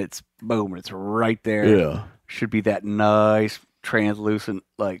 minutes, and then it's boom, it's right there. Yeah. Should be that nice, translucent,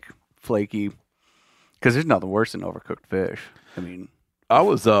 like flaky. Because there's nothing worse than overcooked fish. I mean, I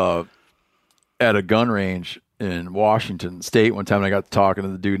was at a gun range in Washington State one time, and I got talking to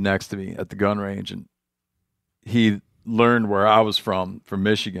the dude next to me at the gun range, and he learned where I was from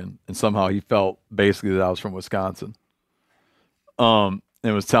Michigan, and somehow he felt basically that I was from Wisconsin. And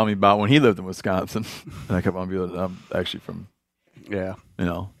was telling me about when he lived in Wisconsin, and I kept on being, I'm actually from,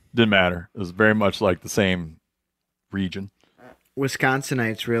 didn't matter. It was very much like the same region.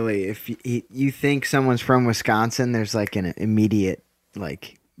 Wisconsinites, really, if you think someone's from Wisconsin, there's like an immediate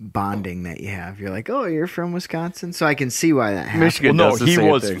bonding that you have. You're like, oh, you're from Wisconsin, so I can see why that happened. Michigan he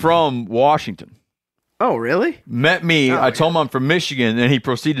was from Washington. Oh, really? Met me. I told him I'm from Michigan, and he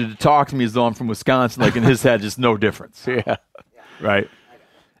proceeded to talk to me as though I'm from Wisconsin. Like in his head, just no difference. Yeah, right.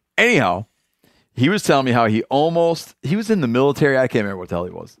 Anyhow, he was telling me how he was in the military. I can't remember what the hell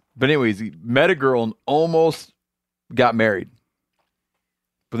he was, but anyways, he met a girl and almost got married.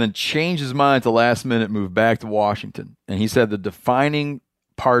 But then changed his mind at the last minute, moved back to Washington. And he said the defining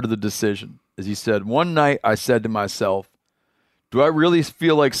part of the decision is, he said, one night I said to myself, do I really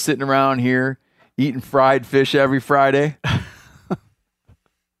feel like sitting around here eating fried fish every Friday?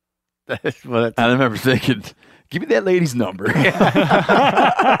 And I remember thinking, give me that lady's number.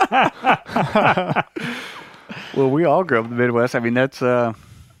 Well, we all grew up in the Midwest. I mean, that's...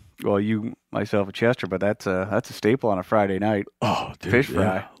 Well, you, myself, and Chester, but that's a staple on a Friday night. Oh, dude, fish fry.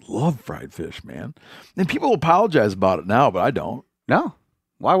 Yeah. Love fried fish, man. And people apologize about it now, but I don't. No.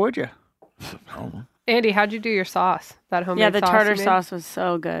 Why would you? I don't know. Andy, how'd you do your sauce? That homemade sauce? Yeah, the tartar sauce was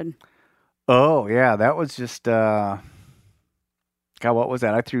so good. Oh, yeah. That was just, God, what was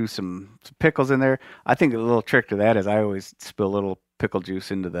that? I threw some pickles in there. I think a little trick to that is I always spill a little pickle juice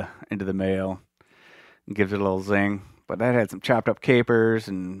into the mayo. It gives it a little zing. But that had some chopped up capers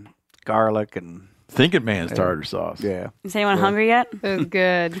and garlic and... Thinking Man's tartar sauce. Yeah. Is anyone hungry yet? It was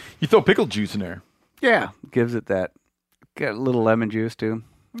good. You throw pickle juice in there. Yeah. Gives it that... Got a little lemon juice, too.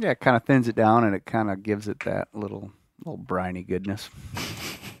 Yeah, it kind of thins it down, and it kind of gives it that little briny goodness.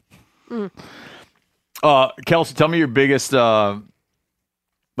 Kelsey, tell me your biggest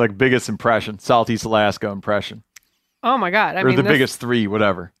impression, Southeast Alaska impression. Oh, my God. Or the biggest 3,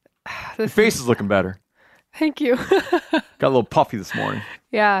 whatever. Your face is looking better. Thank you. Got a little puffy this morning.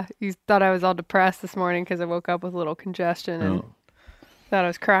 Yeah, you thought I was all depressed this morning because I woke up with a little congestion and thought I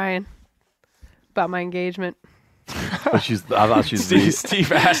was crying about my engagement. I thought she's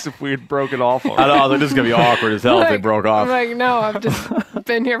Steve asked if we had broken off. I know, this is going to be awkward as hell if they broke off. I'm like, no, I've just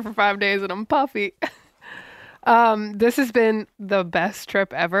been here for 5 days and I'm puffy. This has been the best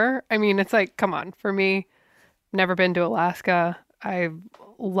trip ever. I mean, it's like, come on, for me, never been to Alaska. I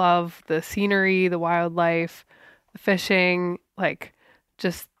love the scenery, the wildlife, the fishing, like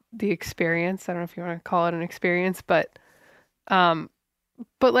just the experience. I don't know if you want to call it an experience, but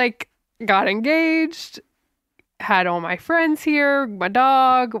like got engaged, had all my friends here, my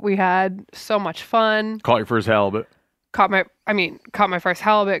dog. We had so much fun. Caught your first halibut. Caught my first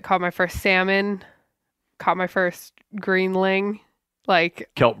halibut, caught my first salmon, caught my first greenling, like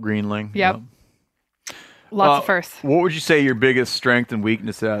Kelp greenling. Yep. Lots of firsts. What would you say your biggest strength and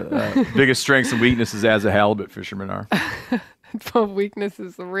weakness, biggest strengths and weaknesses as a halibut fisherman are? The weakness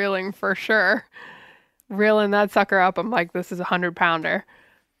is the reeling for sure. Reeling that sucker up, I'm like, this is 100-pounder.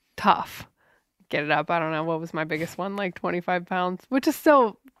 Tough. Get it up. I don't know. What was my biggest one? Like 25 pounds, which is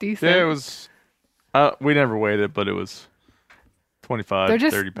still decent. Yeah, it was. We never weighed it, but it was 25,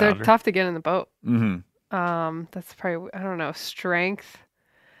 30 pounder. They're tough to get in the boat. Mm-hmm. That's probably, I don't know, strength.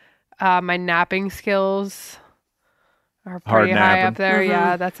 My napping skills are pretty high up there. Mm-hmm.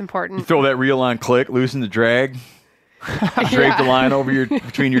 Yeah, that's important. You throw that reel on, click, loosen the drag, drape the line over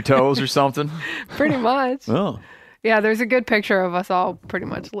between your toes or something. Pretty much. Oh. Yeah, there's a good picture of us all pretty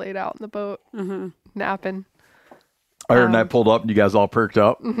much laid out in the boat, napping. I heard that pulled up and you guys all perked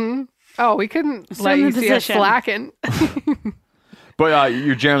up. Mm-hmm. Oh, we couldn't let you see us slacking. But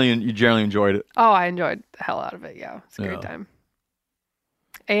you generally enjoyed it. Oh, I enjoyed the hell out of it. Yeah, it's a great time.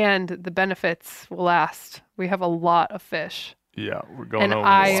 And the benefits will last. We have a lot of fish. Yeah, we're going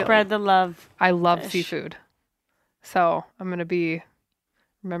over. Spread the love. I love seafood. So I'm going to be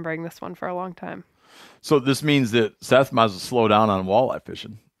remembering this one for a long time. So this means that Seth might as well slow down on walleye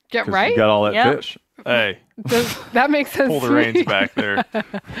fishing. Yeah, right? You got all that fish. Hey. That makes sense. Pull the reins back there.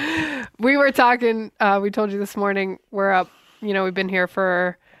 We were talking, we told you this morning, we're up, we've been here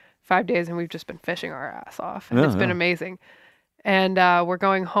for 5 days and we've just been fishing our ass off. And it's been amazing. And we're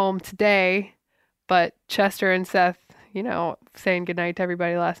going home today, but Chester and Seth, saying goodnight to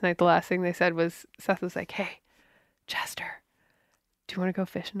everybody last night, the last thing they said was, Seth was like, hey, Chester, do you want to go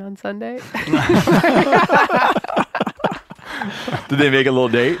fishing on Sunday? Did they make a little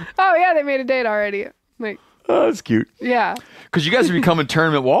date? Oh, yeah, they made a date already. Like, oh, that's cute. Yeah. Because you guys are becoming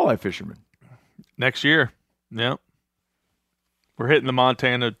tournament walleye fishermen. Next year. Yep. We're hitting the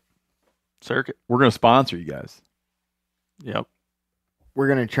Montana circuit. We're going to sponsor you guys. Yep. We're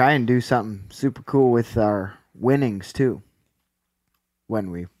going to try and do something super cool with our winnings, too,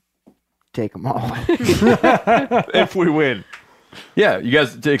 when we take them all. If we win. Yeah, you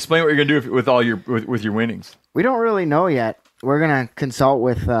guys, to explain what you're going to do with all your with your winnings. We don't really know yet. We're going to consult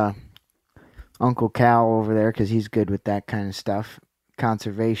with Uncle Cal over there because he's good with that kind of stuff.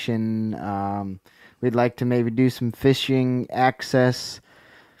 Conservation. We'd like to maybe do some fishing access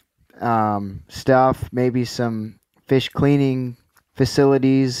stuff, maybe some fish cleaning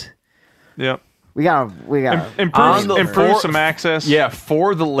facilities. Yep. We got improve some access. Yeah,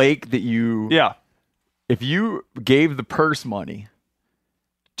 for the lake that you. Yeah. If you gave the purse money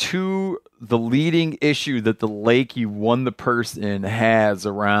to the leading issue that the lake you won the purse in has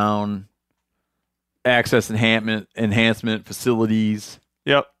around access enhancement facilities.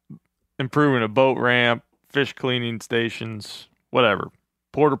 Yep. Improving a boat ramp, fish cleaning stations, whatever.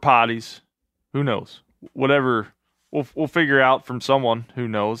 Porta potties. Who knows? Whatever. We'll figure out from someone who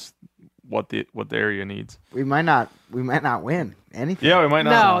knows what the area needs. We might not win anything. Yeah, we might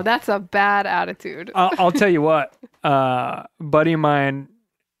not. No, that's a bad attitude. I'll tell you what. Buddy of mine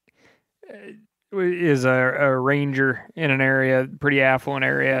is a ranger in an area, pretty affluent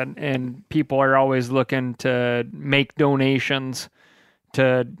area, and people are always looking to make donations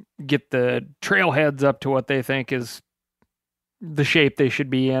to get the trailheads up to what they think is the shape they should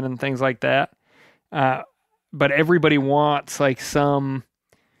be in and things like that. But everybody wants like some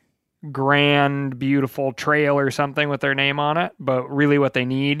grand, beautiful trail or something with their name on it. But really what they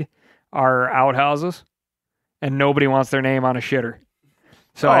need are outhouses, and nobody wants their name on a shitter.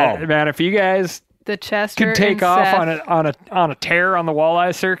 So, man, if you guys the Chester could take off Seth. on a tear on the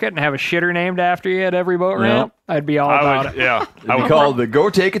walleye circuit and have a shitter named after you at every boat ramp, I'd be all about it. Yeah. It'd be called the Go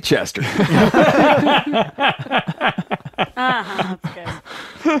Take a Chester. That's good.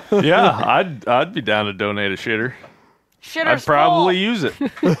 Yeah, I'd be down to donate a shitter. Shitter's I'd probably full. use it.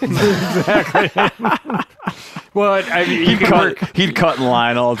 Exactly. Well, I mean, he'd cut in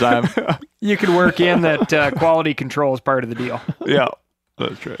line all the time. You could work in that quality control is part of the deal. Yeah,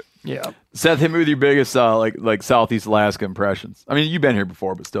 that's right. Yeah. Seth, hit me with your biggest like Southeast Alaska impressions. I mean, you've been here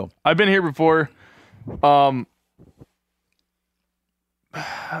before, but still. I've been here before. Man,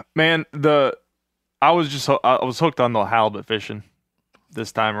 I was hooked on the halibut fishing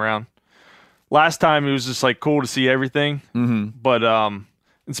this time around. last time it was just like cool to see everything. Mm-hmm. But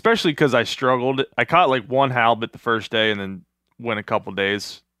especially because I struggled. I caught like one halibut the first day and then went a couple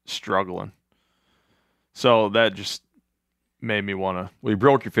days struggling. So that just made me want to. Well, you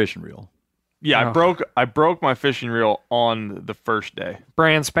broke your fishing reel. Yeah, Oh. I broke my fishing reel on the first day.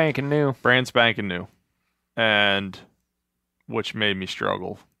 Brand spanking new. Brand spanking new. And which made me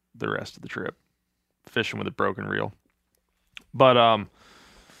struggle the rest of the trip fishing with a broken reel. But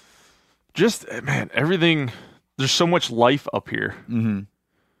just man, everything, there's so much life up here. Mm-hmm.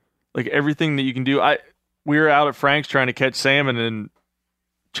 Like everything that you can do. We were out at Frank's trying to catch salmon, and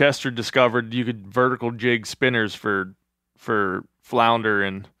Chester discovered you could vertical jig spinners for flounder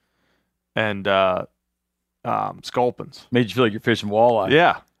and sculpins. Made you feel like you're fishing walleye.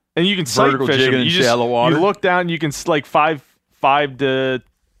 Yeah, and you can sight Vertical fish jigging them. in You just shallow water. you look down, you can like five to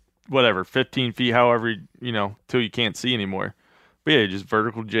whatever 15 feet, however till you can't see anymore. But yeah, you just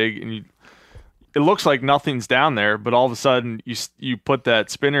vertical jig, and it looks like nothing's down there, but all of a sudden you put that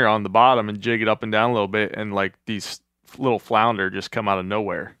spinner on the bottom and jig it up and down a little bit, and like these little flounder just come out of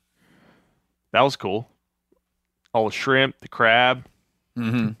nowhere. That was cool. All the shrimp, the crab,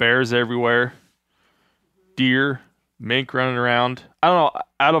 bears everywhere, deer, mink running around. I don't know.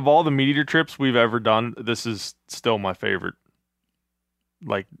 Out of all the meat eater trips we've ever done, this is still my favorite.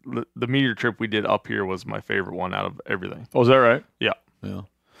 Like the meat eater trip we did up here was my favorite one out of everything. Oh, is that right? Yeah. Yeah.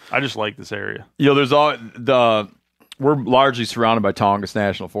 I just like this area. There's we're largely surrounded by Tongass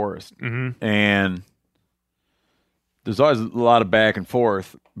National Forest, and there's always a lot of back and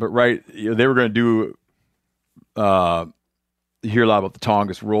forth. But they were going to do. You hear a lot about the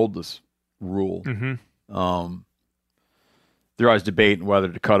Tongass roadless rule. They're always debating whether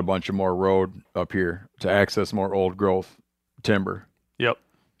to cut a bunch of more road up here to access more old growth timber. Yep.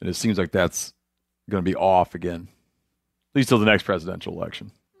 And it seems like that's going to be off again, at least till the next presidential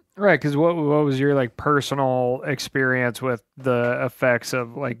election. Right, because what was your like personal experience with the effects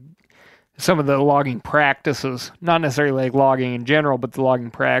of like some of the logging practices? Not necessarily like logging in general, but the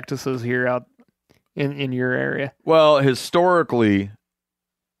logging practices here out in your area. Well, historically,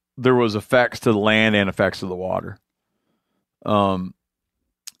 there was effects to the land and effects to the water.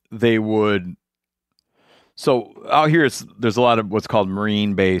 They would. So out here, there's a lot of what's called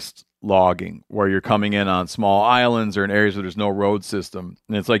marine-based logging, where you're coming in on small islands or in areas where there's no road system,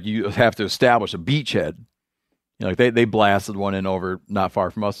 and it's like you have to establish a beachhead. Like they blasted one in over not far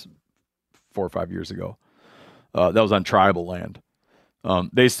from us 4 or 5 years ago. That was on tribal land.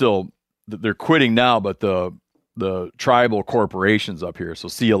 They're quitting now, but the tribal corporations up here. So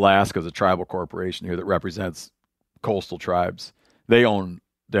Sea Alaska is a tribal corporation here that represents coastal tribes. They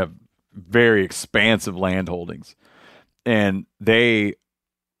have very expansive land holdings, and they,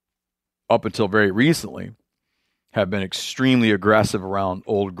 up until very recently, have been extremely aggressive around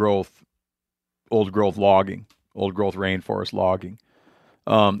old growth logging, old growth rainforest logging.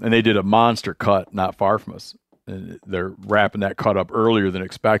 And they did a monster cut not far from us. And they're wrapping that cut up earlier than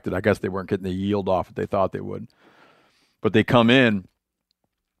expected. I guess they weren't getting the yield off that they thought they would. But they come in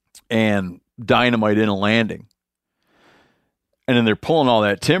and dynamite in a landing. And then they're pulling all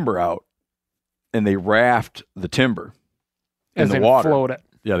that timber out, and they raft the timber in the water. Float it.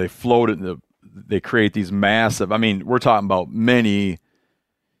 Yeah, they float it. They create these massive. I mean, we're talking about many,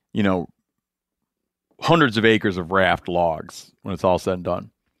 hundreds of acres of raft logs when it's all said and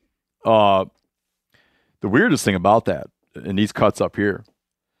done. The weirdest thing about that, and these cuts up here,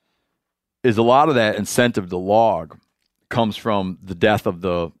 is a lot of that incentive to log comes from the death of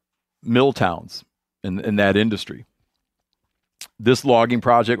the mill towns in that industry. This logging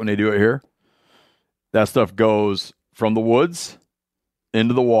project, when they do it here, that stuff goes from the woods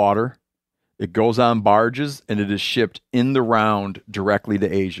into the water. It goes on barges, and it is shipped in the round directly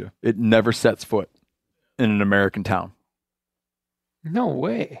to Asia. It never sets foot in an American town. No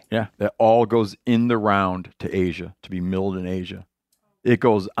way. Yeah, that all goes in the round to Asia to be milled in Asia. It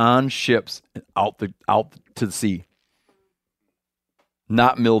goes on ships and out to the sea.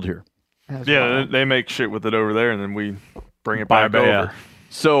 Not milled here. That's Yeah, wild. they make shit with it over there, and then we bring it back over. Yeah.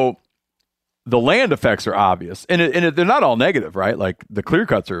 So the land effects are obvious, and they're not all negative, right? Like the clear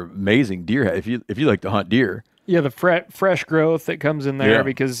cuts are amazing deer. If you like to hunt deer, Yeah, the fresh growth that comes in there, Yeah.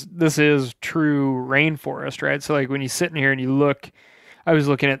 because this is true rainforest, right? So like when you sit in here and you look, I was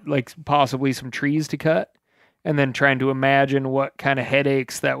looking at like possibly some trees to cut, and then trying to imagine what kind of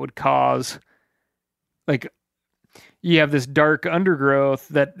headaches that would cause. Like you have this dark undergrowth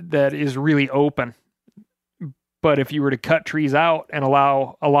that is really open, but if you were to cut trees out and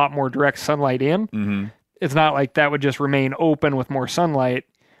allow a lot more direct sunlight in, it's not like that would just remain open with more sunlight.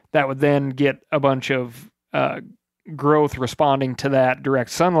 That would then get a bunch of growth responding to that direct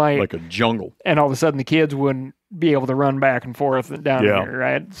sunlight. Like a jungle. And all of a sudden the kids wouldn't be able to run back and forth down Yeah. here,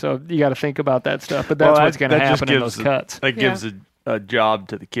 right? So you got to think about that stuff. But that's what's going to happen in those cuts. That gives a job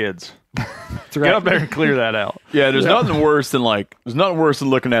to the kids. That's right. Get up there and clear that out. Yeah, there's nothing worse than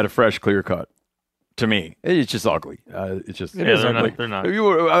looking at a fresh clear cut. To me, it's just ugly. It's just It is ugly. They're not.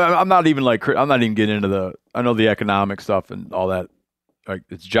 I'm not even getting into I know the economic stuff and all that. Like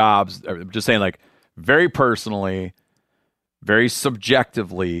it's jobs. I'm just saying, like very personally, very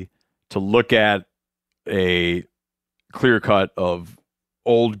subjectively, to look at a clear cut of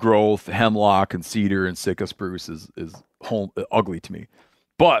old growth hemlock and cedar and Sitka spruce is ugly to me.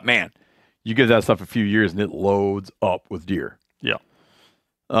 But man, you give that stuff a few years and it loads up with deer. Yeah.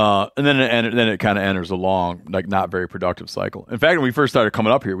 And then it kind of enters a long, like not very productive cycle. In fact, when we first started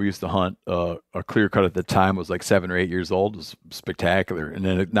coming up here, we used to hunt a clear cut at the time. It was like 7 or 8 years old. It was spectacular. And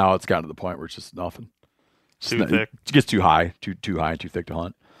then now it's gotten to the point where it's just nothing. Too thick. It gets too high, too high and too thick to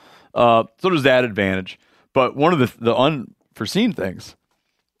hunt. So there's that advantage. But one of the unforeseen things,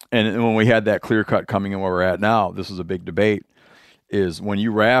 and when we had that clear cut coming in where we're at now, this was a big debate, is when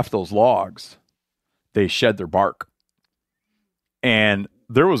you raft those logs, they shed their bark. And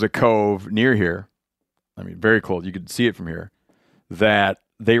there was a cove near here, I mean, very close, you could see it from here, that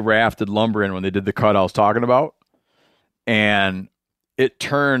they rafted lumber in when they did the cut I was talking about. And it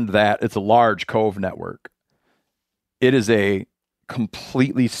turned that, it's a large cove network. It is a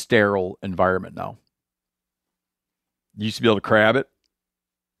completely sterile environment now. You used to be able to crab it.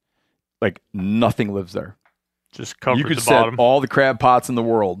 Like nothing lives there. Just covered you could the set bottom. all the crab pots in the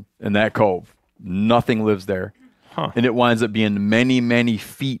world in that cove. Nothing lives there. Huh. And it winds up being many, many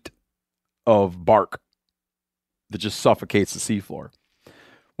feet of bark that just suffocates the seafloor.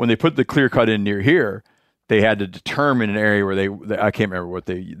 When they put the clear cut in near here, they had to determine an area where they I can't remember what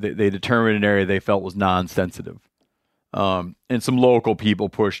they determined an area they felt was non-sensitive. And some local people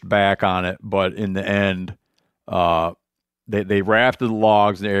pushed back on it, but in the end, they rafted the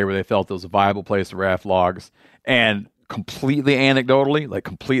logs in the area where they felt it was a viable place to raft logs. And completely anecdotally,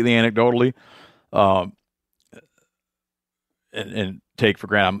 and take for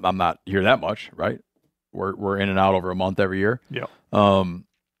granted, I'm not here that much, right? We're in and out over a month every year. Yeah.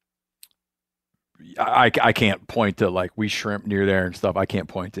 I can't point to like we shrimp near there and stuff. I can't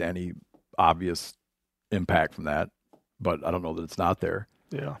point to any obvious impact from that, but I don't know that it's not there.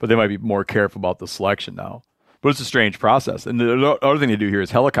 Yeah. But they might be more careful about the selection now. But it's a strange process. And the other thing they do here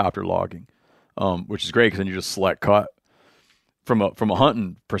is helicopter logging, which is great because then you just select cut. From a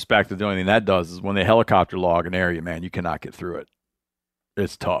hunting perspective, the only thing that does is when they helicopter log an area, man, you cannot get through it.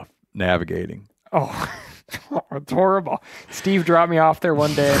 It's tough navigating. Oh, it's horrible. Steve dropped me off there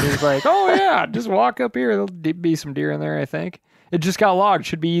one day and he was like, oh yeah, just walk up here. There'll be some deer in there, I think. It just got logged.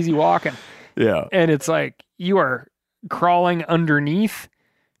 Should be easy walking. Yeah. And it's like you are crawling underneath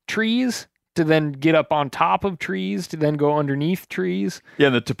trees to then get up on top of trees to then go underneath trees. Yeah,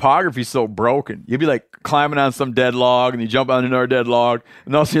 and the topography's so broken. You'd be like climbing on some dead log and you jump on another dead log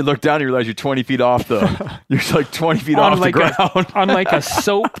and all of a sudden you look down and you realize you're 20 feet off you're like 20 feet off the ground. On like a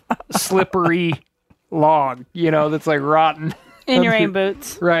soap slippery log, that's like rotten. In your rain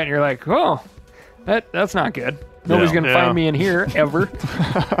boots. Right, and you're like, oh, that's not good. Nobody's going to find me in here ever.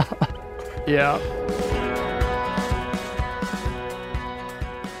 Yeah.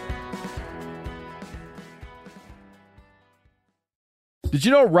 Did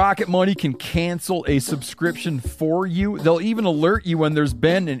you know Rocket Money can cancel a subscription for you? They'll even alert you when there's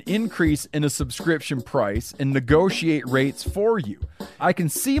been an increase in a subscription price and negotiate rates for you. I can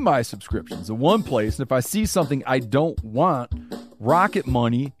see my subscriptions in one place, and if I see something I don't want, Rocket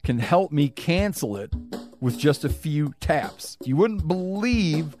Money can help me cancel it with just a few taps. You wouldn't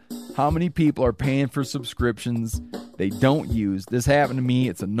believe how many people are paying for subscriptions they don't use. This happened to me.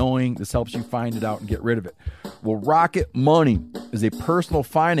 It's annoying. This helps you find it out and get rid of it. Well, Rocket Money is a personal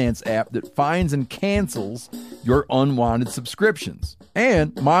finance app that finds and cancels your unwanted subscriptions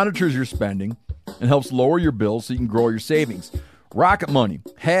and monitors your spending and helps lower your bills so you can grow your savings. Rocket Money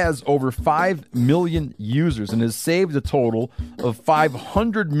has over 5 million users and has saved a total of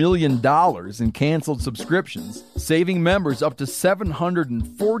 $500 million in canceled subscriptions, saving members up to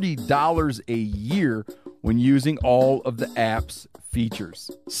 $740 a year when using all of the app's features.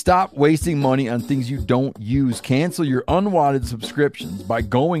 Stop wasting money on things you don't use. Cancel your unwanted subscriptions by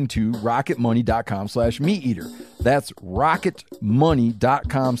going to rocketmoney.com/meateater. That's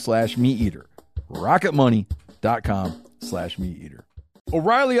rocketmoney.com/meateater. rocketmoney.com/meateater.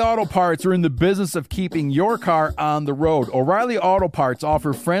 O'Reilly Auto Parts are in the business of keeping your car on the road. O'Reilly Auto Parts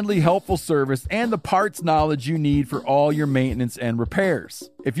offer friendly, helpful service and the parts knowledge you need for all your maintenance and repairs.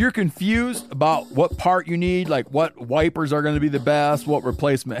 If you're confused about what part you need, like what wipers are going to be the best, what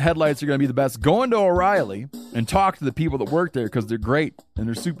replacement headlights are going to be the best, go into O'Reilly and talk to the people that work there because they're great and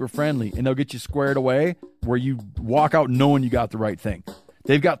they're super friendly and they'll get you squared away where you walk out knowing you got the right thing.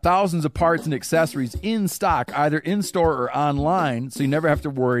 They've got thousands of parts and accessories in stock, either in-store or online, so you never have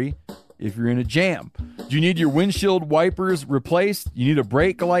to worry if you're in a jam. Do you need your windshield wipers replaced? You need a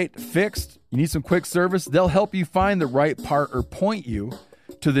brake light fixed? You need some quick service? They'll help you find the right part or point you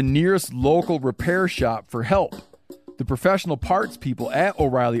to the nearest local repair shop for help. The professional parts people at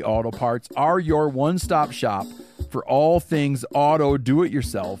O'Reilly Auto Parts are your one-stop shop for all things auto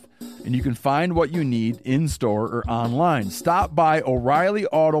do-it-yourself, and you can find what you need in-store or online. Stop by O'Reilly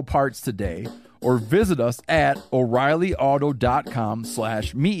Auto Parts today or visit us at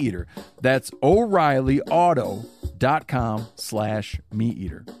O'ReillyAuto.com/MeatEater. That's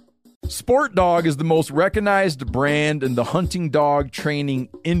O'ReillyAuto.com/MeatEater. Sport Dog is the most recognized brand in the hunting dog training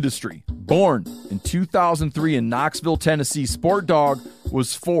industry. Born in 2003 in Knoxville, Tennessee, Sport Dog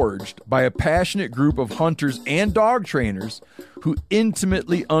was forged by a passionate group of hunters and dog trainers who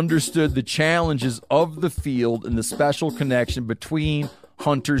intimately understood the challenges of the field and the special connection between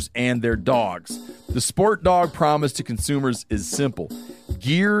hunters and their dogs. The Sport Dog promise to consumers is simple.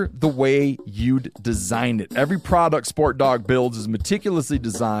 Gear the way you'd design it. Every product Sport Dog builds is meticulously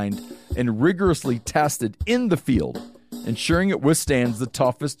designed and rigorously tested in the field, ensuring it withstands the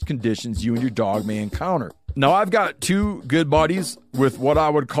toughest conditions you and your dog may encounter. Now, I've got two good buddies with what I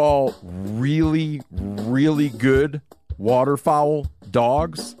would call really, really good waterfowl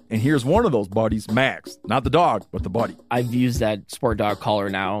dogs. And here's one of those buddies, Max. Not the dog, but the buddy. I've used that Sport Dog collar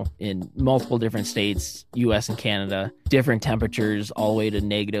now in multiple different states, US and Canada, different temperatures, all the way to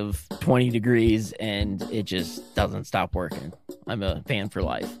negative 20 degrees, and it just doesn't stop working. I'm a fan for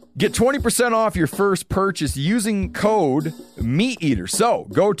life. Get 20% off your first purchase using code MeatEater. So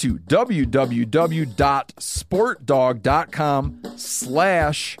go to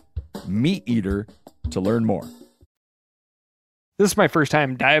www.sportdog.com/MeatEater to learn more. This is my first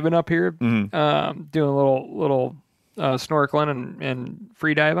time diving up here, doing a little snorkeling and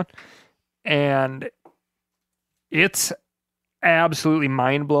free diving, and it's absolutely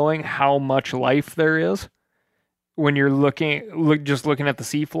mind blowing how much life there is when you're looking at the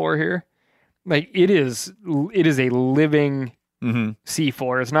seafloor here. Like it is a living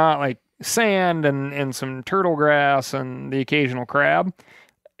seafloor. It's not like sand and some turtle grass and the occasional crab.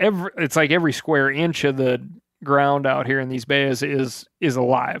 It's like every square inch of the ground out here in these bays is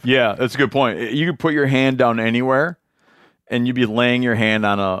alive. Yeah, that's a good point. You could put your hand down anywhere and you'd be laying your hand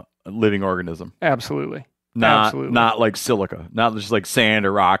on a living organism. Absolutely. Not like silica, not just like sand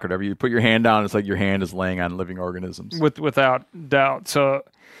or rock or whatever. You put your hand down, it's like your hand is laying on living organisms. Without doubt. So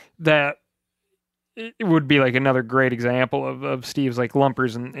that it would be like another great example of Steve's like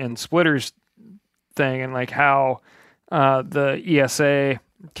lumpers and splitters thing, and like how the ESA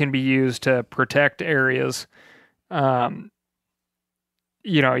can be used to protect areas.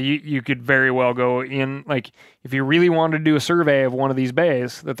 You could very well go in, like if you really wanted to do a survey of one of these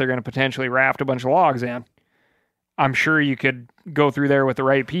bays that they're going to potentially raft a bunch of logs in, I'm sure you could go through there with the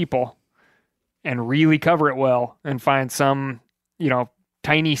right people and really cover it well and find some,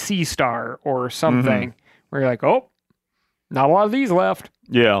 tiny sea star or something where you're like, oh, not a lot of these left.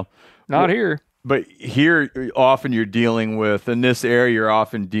 Yeah. Not here. But here, often you're dealing with, in this area, you're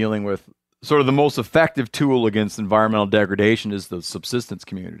often dealing with sort of the most effective tool against environmental degradation is the subsistence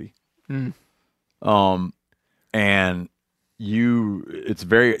community. And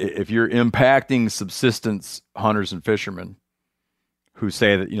if you're impacting subsistence hunters and fishermen who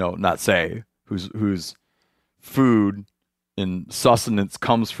say that, whose food and sustenance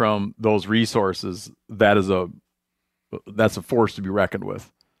comes from those resources, that's a force to be reckoned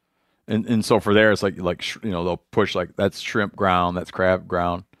with. And so for there, it's like they'll push like that's shrimp ground, that's crab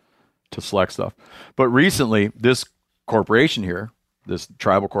ground to select stuff. But recently, this corporation here, this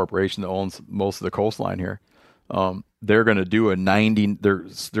tribal corporation that owns most of the coastline here, they're going to do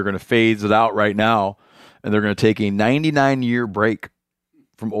they're going to phase it out right now, and they're going to take a 99-year break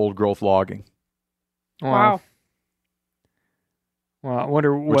from old growth logging. Wow. Well, I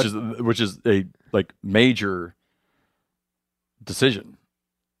wonder what which is a major decision.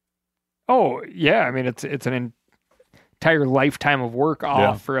 Oh yeah, I mean it's an entire lifetime of work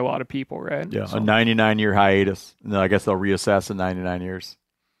off for a lot of people, right? Yeah, so. A 99-year hiatus, and then I guess they'll reassess in 99 years.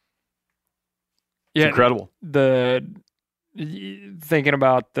 It's incredible. Thinking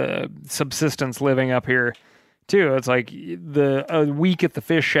about the subsistence living up here, too. It's like a week at the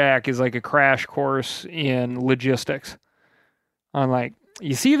fish shack is like a crash course in logistics. On like,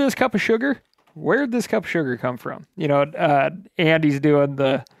 you see this cup of sugar? Where'd this cup of sugar come from? You know, Andy's doing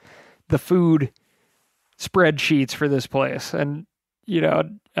the food spreadsheets for this place, and you know,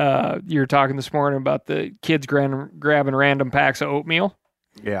 you were talking this morning about the kids grabbing random packs of oatmeal.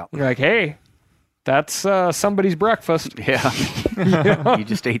 Yeah, you're like, hey, that's somebody's breakfast. Yeah, Yeah. You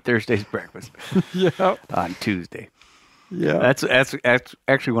just ate Thursday's breakfast. Yeah, on Tuesday. Yeah, that's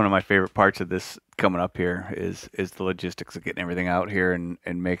actually one of my favorite parts of this coming up here is the logistics of getting everything out here and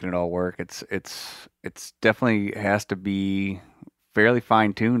making it all work. It's definitely has to be fairly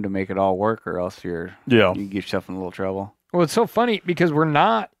fine tuned to make it all work, or else you get yourself in a little trouble. Well, it's so funny because we're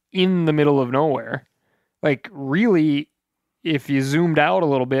not in the middle of nowhere. Like, really, if you zoomed out a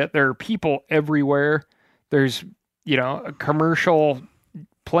little bit, there are people everywhere. There's, you know, commercial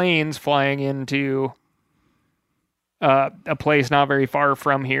planes flying into a place not very far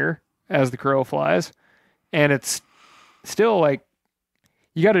from here as the crow flies. And it's still like,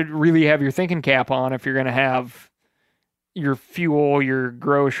 you got to really have your thinking cap on if you're going to have your fuel, your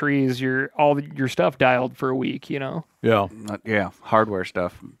groceries, all your stuff dialed for a week, you know? Yeah. Yeah. Hardware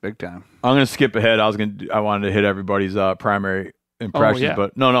stuff, big time. I'm going to skip ahead. I wanted to hit everybody's primary impressions, yeah.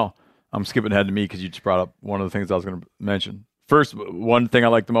 but no. I'm skipping ahead to me because you just brought up one of the things I was going to mention. First, one thing I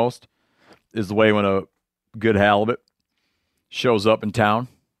like the most is the way when a good halibut shows up in town,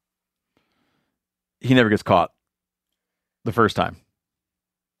 he never gets caught the first time.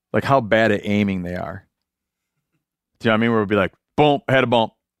 Like how bad at aiming they are. Do you know what I mean? Where it would be like, boom, had a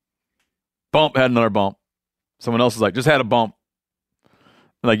bump. Bump, had another bump. Someone else is like, just had a bump.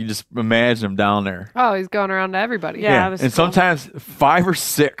 Like you just imagine him down there. Oh, he's going around to everybody. Yeah. And sometimes 5 or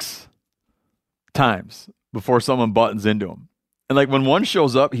 6 times before someone buttons into him. And like when one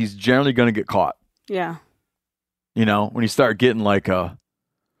shows up, he's generally going to get caught. Yeah. You know, when you start getting like and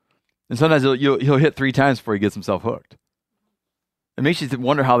sometimes he'll hit 3 times before he gets himself hooked. It makes you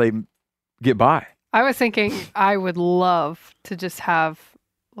wonder how they get by. I was thinking I would love to just have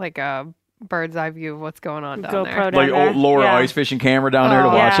like a bird's eye view of what's going on down there. GoPro Like down there. lower Yeah. ice fishing camera down there to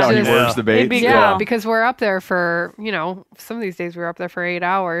watch how he works the bait. It'd be Yeah, cool. because we're up there for, you know, some of these days we're up there for 8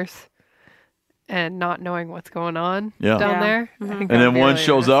 hours and not knowing what's going on Yeah. down Yeah. there. I Mhm. think And that'd then be one really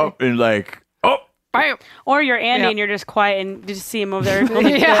shows interesting. up and like, oh, Bam! Or you're Andy Yep. and you're just quiet and you just see him over there.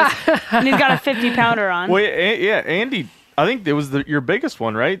 holding Yeah. fish. And he's got a 50 pounder on. Well, yeah, Andy, I think it was your biggest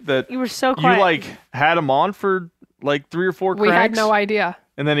one, right? That You were so quiet. you like had him on for like 3 or 4 We cranks. had no idea.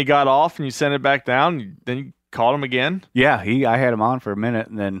 And then he got off and you sent it back down. Then you caught him again. Yeah, I had him on for a minute,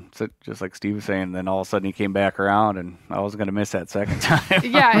 and then just like Steve was saying, then all of a sudden he came back around, and I wasn't going to miss that second time.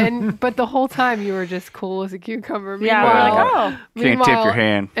 Yeah, but the whole time you were just cool as a cucumber. Yeah, we're like, Meanwhile- oh. Can't tip your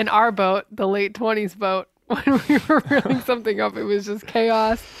hand. In our boat, the late 20s boat, when we were reeling something up, it was just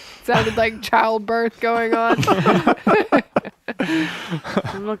chaos. Sounded like childbirth going on.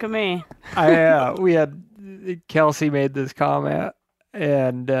 Look at me. we had Kelsey made this comment,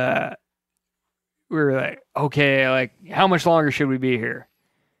 and we were like, okay, like how much longer should we be here?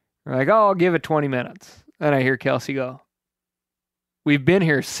 We're like, oh, I'll give it 20 minutes. Then I hear Kelsey go, we've been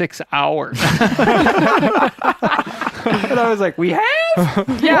here 6 hours. And I was like, we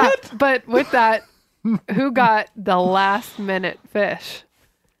have? Yeah, but with that, who got the last minute fish?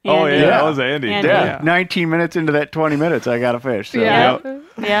 Oh, Andy. yeah, that was Andy. Andy. Yeah. Yeah, 19 minutes into that 20 minutes, I got a fish. So, Yeah.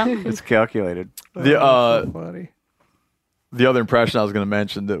 Yeah. it's calculated. The Funny. the other impression I was going to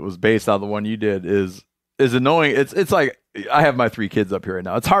mention that was based on the one you did is annoying. It's like I have my 3 kids up here right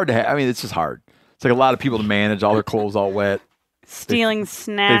now. It's hard to have. I mean, it's just hard. It's like a lot of people to manage. All their clothes all wet. Stealing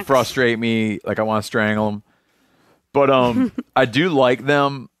snacks. They frustrate me. Like I want to strangle them. But I do like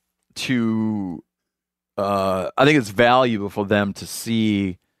them to. I think it's valuable for them to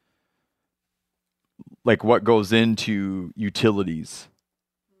see like what goes into utilities.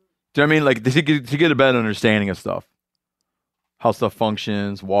 Do you know what I mean? Like to get a better understanding of stuff, how stuff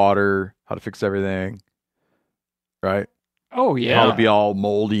functions, water, how to fix everything, right? Oh, yeah. How to be all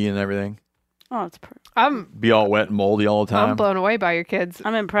moldy and everything, Oh, it's perfect. be all wet and moldy all the I'm time. blown away by your kids.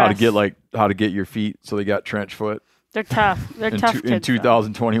 I'm impressed. How to get your feet so they got trench foot They're tough. They're tough in kids. though.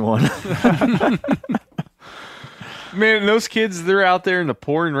 2021. Man, those kids, they're out there in the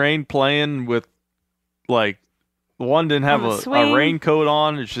pouring rain playing with, like, one didn't have On the a swing. raincoat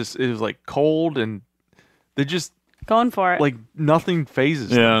on. It was like cold, and they just, Going for it. like, nothing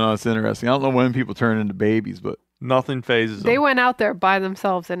phases Yeah, them. no, it's interesting. I don't know when people turn into babies, but Nothing phases They them. went out there by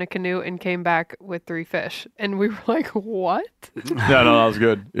themselves in a canoe and came back with 3 fish. And we were like, what? yeah, no, that was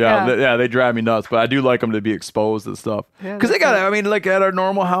good. Yeah, Yeah. they drive me nuts, but I do like them to be exposed to stuff Yeah, because they that's got. good. I mean, like at our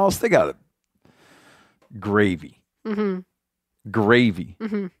normal house, they got gravy. Mm-hmm. Gravy.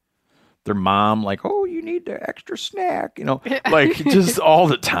 Mm-hmm. Their mom, like, oh, you need the extra snack, like just all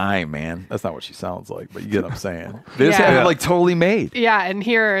the time, man. That's not what she sounds like, but you get what I'm saying. They just have it like totally made. Yeah, and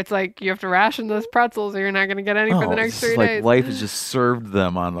here it's like you have to ration those pretzels or you're not going to get any for the next 3 days. Life is just served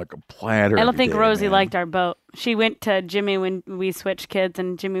them on like a platter. I don't think Rosie man. liked our boat. She went to Jimmy when we switched kids,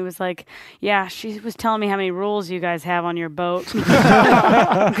 and Jimmy was like, yeah, she was telling me how many rules you guys have on your boat.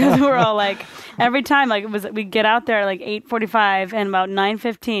 Because we're all like, every time, like, we get out there at like 8:45 and about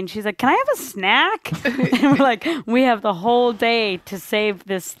 9:15, she's like, can I have a snack? And we're like, we have the whole day to save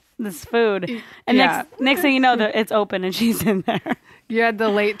this food. And next thing you know, it's open and she's in there. You had the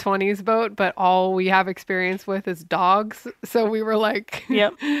late 20s boat, but all we have experience with is dogs. So we were like,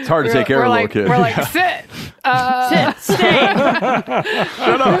 yep. It's hard to take care of a little kid. We're like, sit. Sit, stay.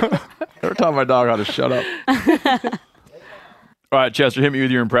 Shut up. Never taught my dog how to shut up. All right, Chester, hit me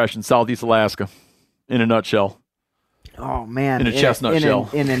with your impression. Southeast Alaska, in a nutshell. Oh man, in a chestnut shell.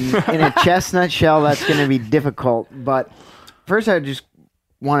 In a chestnut shell, that's going to be difficult. But first, I just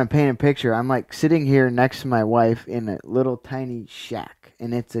want to paint a picture. I'm like sitting here next to my wife in a little tiny shack,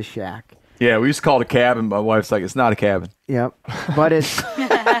 and it's a shack. Yeah, we used to call it a cabin. My wife's like, it's not a cabin. Yep, but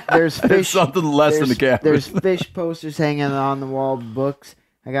there's fish. It's something less than a cabin. There's fish posters hanging on the wall, books.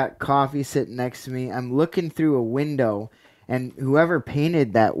 I got coffee sitting next to me. I'm looking through a window, and whoever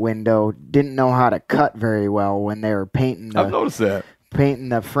painted that window didn't know how to cut very well when they were painting. I've noticed that. Painting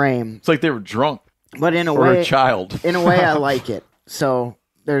the frame. It's like they were drunk. But in a or way, a child. In a way, I like it. So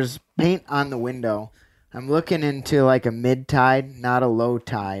there's paint on the window. I'm looking into like a mid-tide, not a low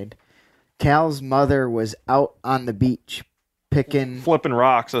tide. Cal's mother was out on the beach flipping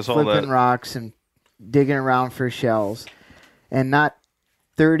rocks. I saw that. Flipping rocks and digging around for shells. And not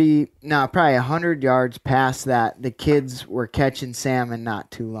probably 100 yards past that, the kids were catching salmon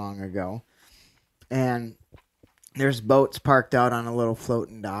not too long ago. And there's boats parked out on a little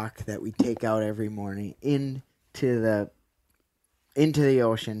floating dock that we take out every morning into the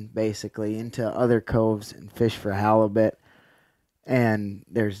ocean, basically, into other coves and fish for halibut. And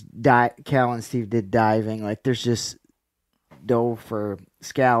there's Cal and Steve did diving. Like, there's just dove for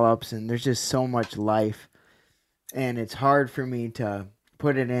scallops, and there's just so much life. And it's hard for me to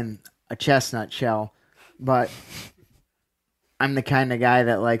put it in a chestnut shell, but I'm the kind of guy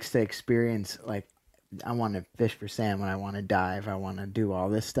that likes to experience, like, I want to fish for salmon, I want to dive, I want to do all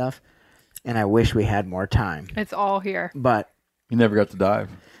this stuff, and I wish we had more time. It's all here. But you never got to dive.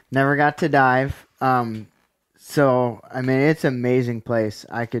 Never got to dive. So, I mean, it's an amazing place.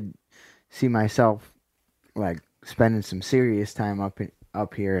 I could see myself, like, spending some serious time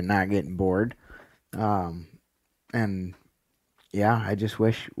up here and not getting bored. And, yeah, I just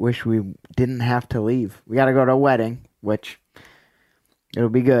wish we didn't have to leave. We got to go to a wedding, which it'll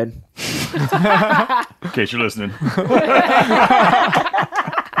be good. In case you're listening.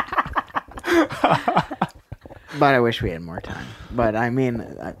 But I wish we had more time. But, I mean,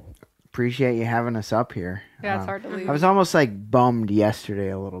 I appreciate you having us up here. Yeah, it's hard to leave. I was almost, like, bummed yesterday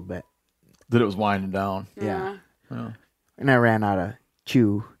a little bit. That it was winding down. Yeah. And I ran out of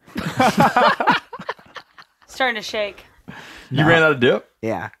chew. Starting to shake. You ran out of dip?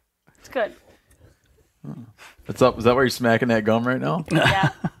 Yeah. It's good. What's up? Is that why you're smacking that gum right now? Yeah.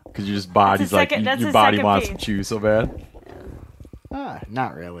 Because your body's like, your body wants some chew so bad?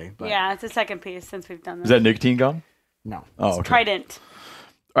 Not really. But Yeah, it's the second piece since we've done this. Is that nicotine gum? No. Oh, okay. Trident.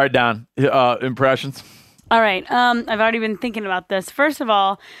 All right, Don. Impressions? All right. I've already been thinking about this. First of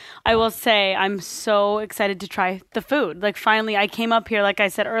all, I will say I'm so excited to try the food. Like, finally, I came up here, like I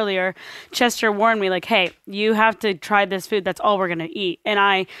said earlier, Chester warned me, like, hey, you have to try this food. That's all we're going to eat.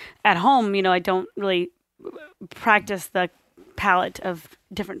 And at home, I don't really practice the palate of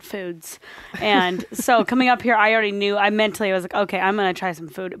different foods. And so coming up here, I already knew, I was like, okay, I'm going to try some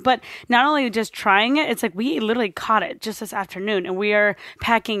food. But not only just trying it, it's like we literally caught it just this afternoon and we are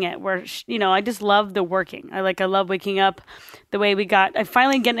packing it. I just love the working. I love waking up the way I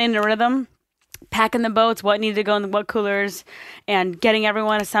finally getting in a rhythm, packing the boats, what needed to go in what coolers, and getting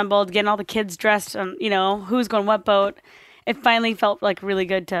everyone assembled, getting all the kids dressed, who's going what boat. It finally felt like really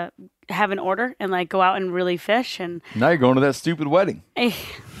good to have an order and like go out and really fish. And now you're going to that stupid wedding.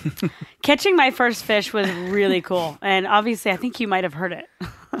 Catching my first fish was really cool. And obviously, I think you might have heard it.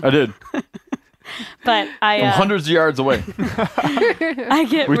 I did. But From hundreds of yards away.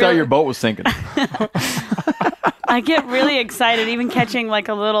 We thought your boat was sinking. I get really excited even catching like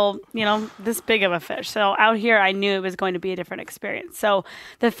a little, this big of a fish. So out here, I knew it was going to be a different experience. So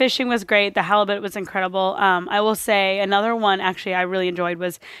the fishing was great. The halibut was incredible. I will say another one actually I really enjoyed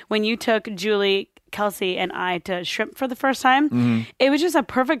was when you took Julie, Kelsey, and I to shrimp for the first time. It was just a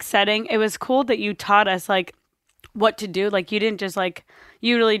perfect setting. It was cool that you taught us like what to do. Like you didn't just like,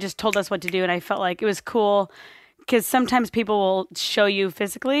 you really just told us what to do. And I felt like it was cool. Because sometimes people will show you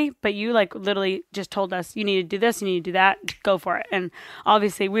physically, but you like literally just told us you need to do this, you need to do that, go for it. And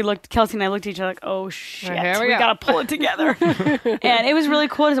obviously Kelsey and I looked at each other like, oh shit, we got to pull it together. And it was really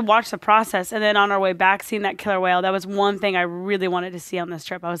cool to watch the process. And then on our way back, seeing that killer whale, that was one thing I really wanted to see on this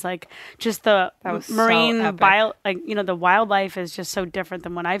trip. I was like, just the marine, the wildlife is just so different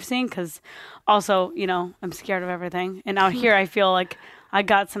than what I've seen. Because also, I'm scared of everything. And out here, I feel like I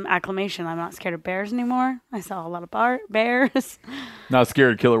got some acclimation. I'm not scared of bears anymore. I saw a lot of bears. Not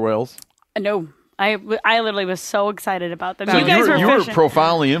scared of killer whales? No. I literally was so excited about them. So you guys you were were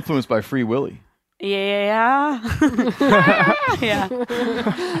profoundly influenced by Free Willy. Yeah. Yeah.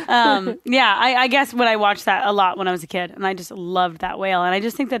 I guess when I watched that a lot when I was a kid, and I just loved that whale. And I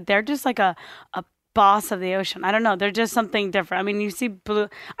just think that they're just like a boss of the ocean. I don't know. They're just something different. I mean, you see blue.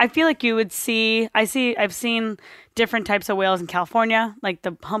 I feel like you would see. I've seen different types of whales in California, like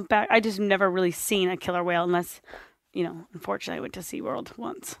the humpback. I just never really seen a killer whale unless, unfortunately, I went to SeaWorld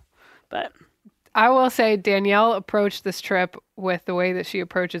once. But I will say Danielle approached this trip with the way that she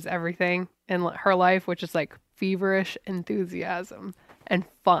approaches everything in her life, which is like feverish enthusiasm and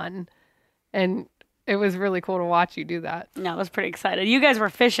fun. And it was really cool to watch you do that. No, I was pretty excited. You guys were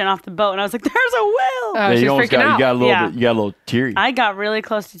fishing off the boat, and I was like, "There's a whale!" Yeah, she's freaking out. You got a little teary. I got really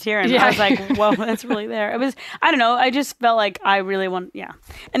close to tearing. Yeah. I was like, "Whoa, that's really there." It was. I don't know. I just felt like I really want. Yeah.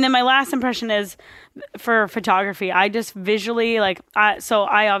 And then my last impression is for photography. I just visually I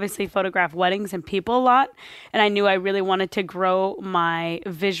obviously photograph weddings and people a lot, and I knew I really wanted to grow my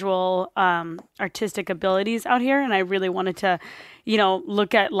visual artistic abilities out here, and I really wanted to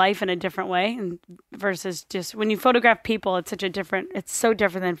look at life in a different way, and versus just when you photograph people, it's so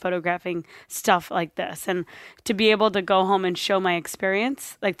different than photographing stuff like this. And to be able to go home and show my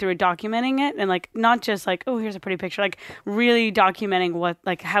experience, like through documenting it, and like not just like, oh, here's a pretty picture, like really documenting what,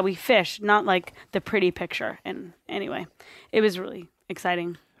 like how we fish, not like the pretty picture. And anyway, it was really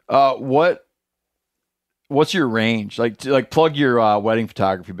exciting. What's your range? Like plug your wedding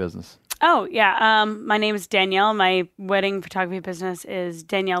photography business. Oh, yeah. My name is Danielle. My wedding photography business is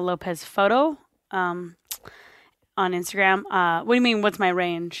Danielle Lopez Photo on Instagram. What do you mean, what's my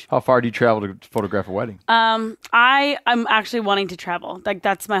range? How far do you travel to photograph a wedding? I'm actually wanting to travel. Like,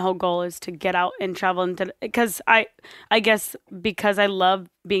 that's my whole goal, is to get out and travel. Because I guess because I love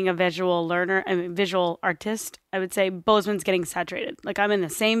being a visual learner and visual artist, I would say Bozeman's getting saturated. Like, I'm in the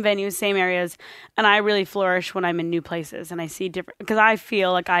same venues, same areas, and I really flourish when I'm in new places and I see different, because I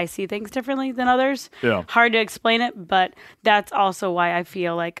feel like I see things differently than others. Yeah. Hard to explain it, but that's also why I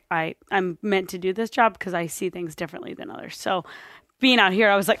feel like I'm meant to do this job, because I see things differently than others. So being out here,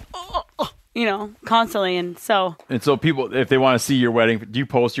 I was like, constantly. And so people, if they want to see your wedding, do you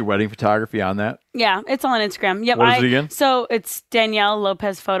post your wedding photography on that? Yeah, it's on Instagram. Yep. What is it again? So it's Danielle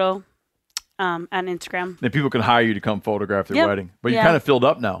Lopez Photo on Instagram. Then people can hire you to come photograph their wedding. But you're kind of filled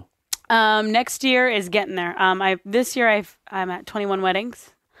up now. Next year is getting there. This year I'm at 21 weddings.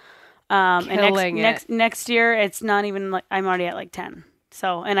 Killing and next year it's not even like, I'm already at like 10.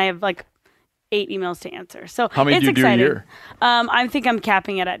 So, and I have like 8 emails to answer. So how many it's do you exciting. do a year? I think I'm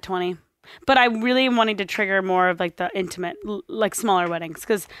capping it at 20. But I really wanted to trigger more of like the intimate, like smaller weddings,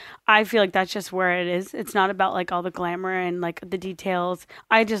 because I feel like that's just where it is. It's not about like all the glamour and like the details.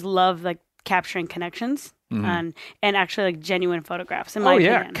 I just love like capturing connections and actually like genuine photographs. In my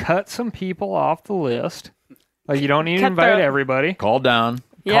opinion. Cut some people off the list. Like, you don't need to invite everybody. Call down.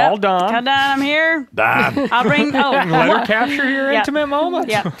 Yep. Call Dawn. Call Dawn, I'm here. Dawn. I'll bring. Let her capture your intimate moments.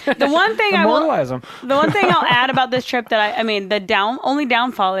 Yeah. The one thing Immortalize them. The one thing I'll add about this trip that the only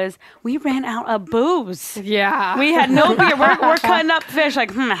downfall is we ran out of booze. Yeah. We had no beer. We're cutting up fish.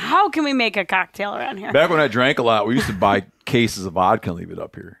 Like, how can we make a cocktail around here? Back when I drank a lot, we used to buy cases of vodka and leave it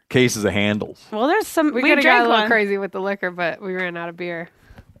up here. Cases of Handles. Well, there's some. We could have got a little crazy with the liquor, but we ran out of beer.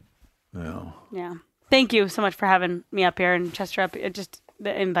 No. Yeah. Thank you so much for having me up here and Chester up.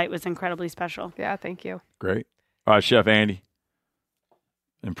 The invite was incredibly special. Yeah, thank you. Great. All right, Chef Andy.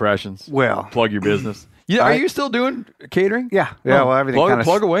 Impressions. Well, plug your business. Yeah, are you still doing catering? Yeah. Well, everything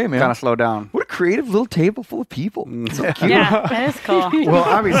plug away, man. Kind of slow down. What a creative little table full of people. So cute. Yeah, that is cool. Well,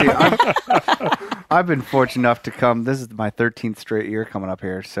 obviously, I've been fortunate enough to come. This is my 13th straight year coming up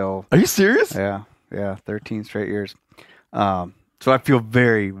here. So, are you serious? Yeah, 13 straight years. So I feel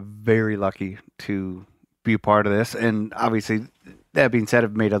very, very lucky to be a part of this. And obviously, that being said,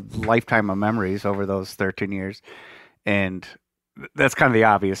 I've made a lifetime of memories over those 13 years. And that's kind of the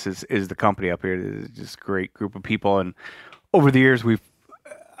obvious is the company up here. It's just a great group of people. And over the years,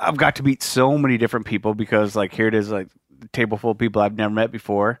 I've got to meet so many different people because like here it is, like a table full of people I've never met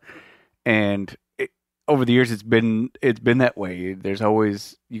before. And over the years, it's been that way. You guys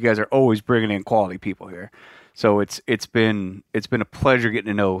are always bringing in quality people here. So it's been a pleasure getting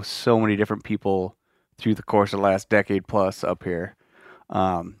to know so many different people through the course of the last decade plus up here.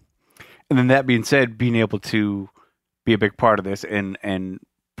 And then that being said, being able to be a big part of this and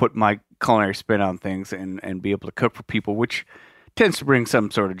put my culinary spin on things and be able to cook for people, which tends to bring some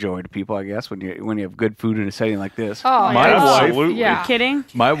sort of joy to people, I guess, when you have good food in a setting like this. Oh, My wife, absolutely. Are you kidding?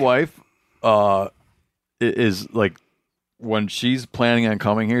 My wife is like, when she's planning on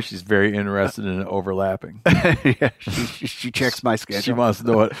coming here, she's very interested in overlapping. Yeah, she checks my schedule. She wants to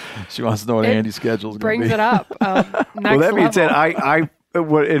know what Andy's schedule is going to be. Brings it up. Next Well, that being said, level.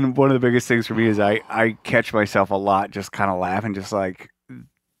 and one of the biggest things for me is I catch myself a lot just kind of laughing, just like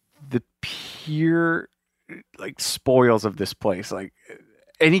the pure like spoils of this place. Like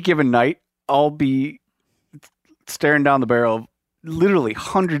any given night, I'll be staring down the barrel of literally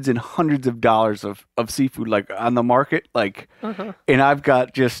hundreds and hundreds of dollars of seafood like on the market, like, and I've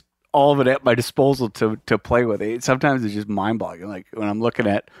got just all of it at my disposal to play with. Sometimes it's just mind-boggling. Like when I'm looking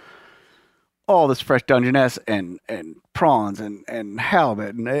at all this fresh Dungeness and prawns and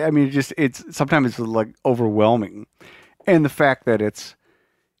halibut, and I mean, it's sometimes it's like overwhelming. And the fact that it's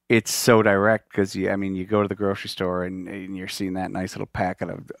so direct because you go to the grocery store and you're seeing that nice little packet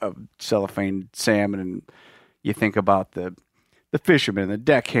of cellophane salmon, and you think about the fishermen, the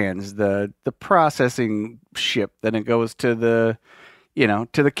deckhands, the processing ship, then it goes to the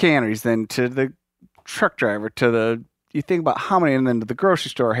canneries, then to the truck driver, you think about how many, and then to the grocery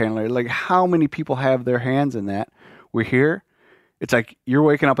store handler, like how many people have their hands in that. We're here. It's like you're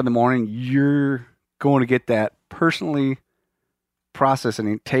waking up in the morning, you're going to get that personally processing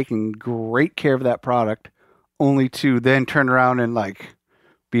and taking great care of that product, only to then turn around and like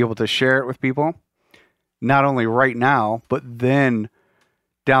be able to share it with people. Not only right now, but then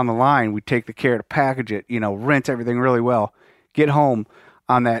down the line, we take the care to package it, rinse everything really well, get home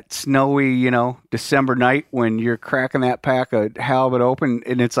on that snowy, December night when you're cracking that pack of halibut open,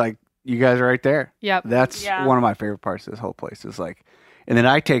 and it's like, you guys are right there. Yep. That's one of my favorite parts of this whole place is like, and then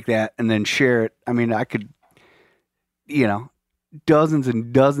I take that and then share it. I mean, I could, dozens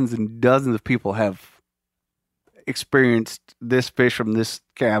and dozens and dozens of people have experienced this fish from this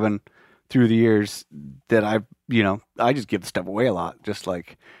cabin through the years that I just give the stuff away a lot. Just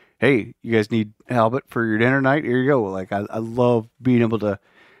like, hey, you guys need halibut for your dinner night? Here you go. Like, I love being able to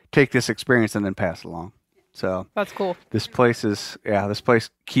take this experience and then pass it along. So that's cool. This place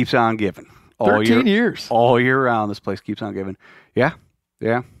keeps on giving. 13 years. All year round, this place keeps on giving. Yeah.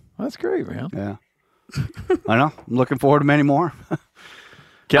 Yeah. That's great, man. Yeah. I know. I'm looking forward to many more.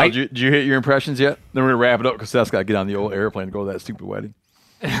 Cal, did you hit your impressions yet? Then we're going to wrap it up because Seth's got to get on the old airplane to go to that stupid wedding.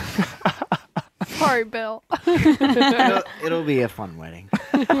 Sorry, Bill. It'll be a fun wedding.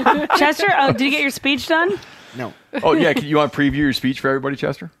 Chester, did you get your speech done? No. Oh, yeah. You want to preview your speech for everybody,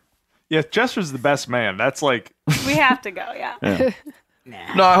 Chester? Yeah, Chester's the best man. That's like We have to go, yeah.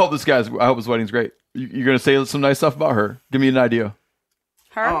 Nah. No, I hope his wedding's great. You're going to say some nice stuff about her. Give me an idea.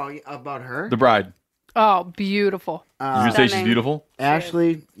 Her? Oh, about her? The bride. Oh, beautiful. You're going to say she's beautiful?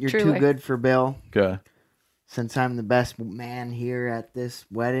 Ashley, you're Truly. too good for Bill. Okay. Since I'm the best man here at this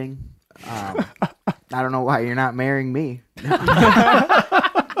wedding, I don't know why you're not marrying me.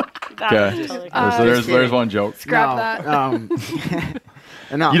 Okay. There's one joke. Scrap that.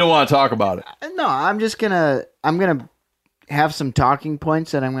 No. You don't want to talk about it. No, I'm gonna have some talking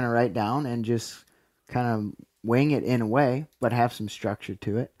points that I'm gonna write down and just kind of wing it in a way, but have some structure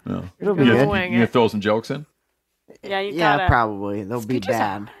to it. Oh. It'll be You good. going to throw some jokes in? Yeah, you Yeah, gotta. probably. They'll be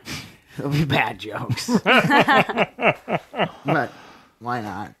bad. They'll be bad jokes. But why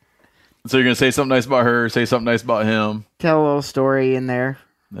not? So you're going to say something nice about her, say something nice about him. Tell a little story in there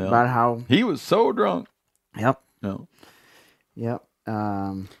Yeah. about how He was so drunk. Yep. No. Yep.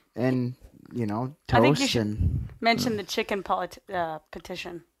 And I think you toast should and mention the chicken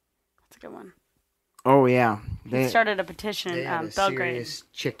petition. That's a good one. oh yeah, They started a petition they in had a Belgrade. serious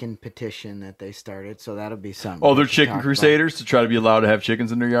chicken petition that they started, so that'll be something. Oh, we they're can chicken talk crusaders to try to be allowed to have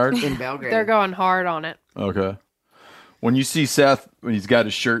chickens in their yard? about. In Belgrade. They're going hard on it. Okay. When you see Seth, when he's got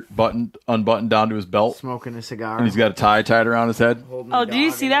his shirt unbuttoned down to his belt, smoking a cigar, and he's got a tie tied around his head, Oh, did you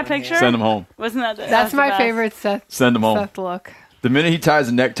see that picture? send him home. Wasn't that That's my favorite Send him home. Seth look. The minute he ties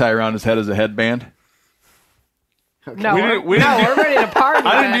a necktie around his head as a headband, No, We we're, didn't- we no, didn't- we're ready to party.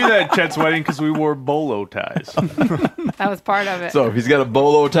 I didn't man. do that at Chet's wedding because we wore bolo ties. That was part of it. So if he's got a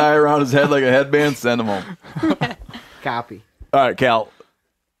bolo tie around his head like a headband, send him home. Copy. All right, Cal.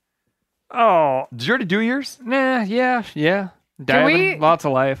 Oh, Did you already do yours? nah, yeah. Diving, we- lots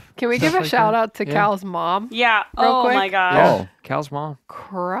of life. Can we give a Stuff like shout that. out to Yeah. Cal's mom? Yeah. Real Oh quick? my gosh. Yeah, Cal's mom.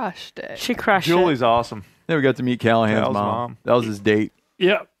 Crushed it. She crushed it. Julie's awesome. Then we got to meet Callahan's Cal's mom. mom. That was his date.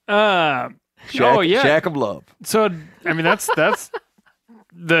 Yep. Shack, Oh yeah. Shack of Love. So I mean that's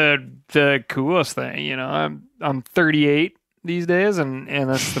the coolest thing, you know. I'm 38 these days, and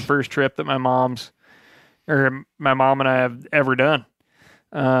that's the first trip that my mom and I have ever done.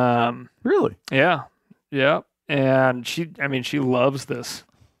 Really? Yeah, and she loves this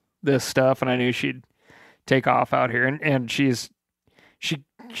stuff, and I knew she'd take off out here, and she's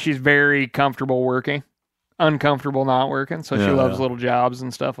very comfortable working, uncomfortable not working, so she Yeah, loves yeah. little jobs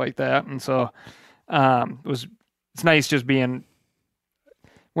and stuff like that, and so it's nice just being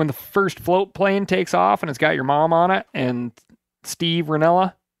when the first float plane takes off and it's got your mom on it and Steve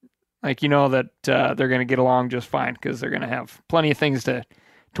Ranella, like, you know that they're going to get along just fine because they're going to have plenty of things to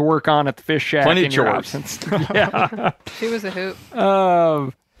work on at the fish shack Plenty of in your chores. absence. Yeah. She was a hoot.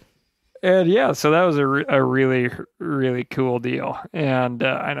 And yeah, so that was a really, really cool deal. And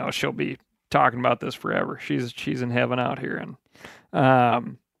I know she'll be talking about this forever. She's in heaven out here. And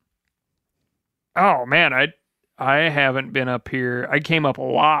oh man, I haven't been up here. I came up a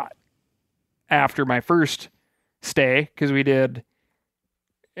lot after my first stay because we did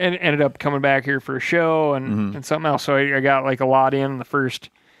and ended up coming back here for a show and something else. So I got like a lot in the first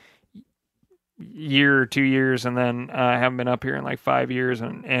year or 2 years, and then I haven't been up here in like 5 years.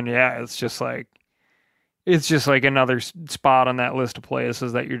 And yeah, it's just like another spot on that list of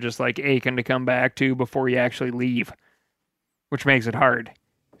places that you're just like aching to come back to before you actually leave, which makes it hard.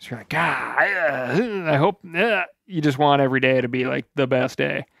 So you're like, God, I hope you just want every day to be like the best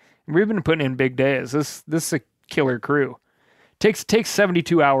day. And we've been putting in big days. This is a killer crew. Takes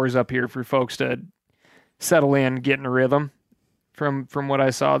 72 hours up here for folks to settle in, get in a rhythm from what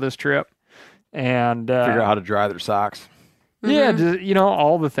I saw this trip. And Figure out how to dry their socks. yeah, you know,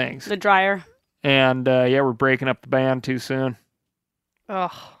 all the things. The dryer. And yeah, we're breaking up the band too soon.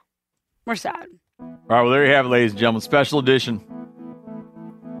 Ugh. We're sad. All right, well, there you have it, ladies and gentlemen. Special edition.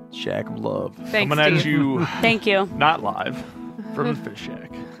 Shack of Love. Thanks, Coming at Steve. you Thank you. not live from the fish shack.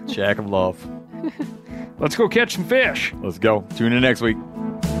 Shack of Love. Let's go catch some fish. Let's go. Tune in next week.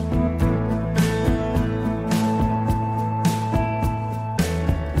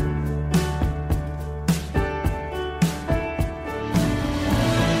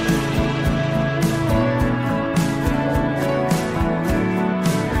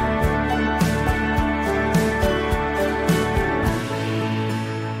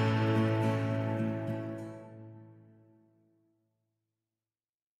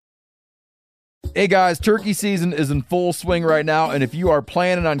 Hey guys, turkey season is in full swing right now, and if you are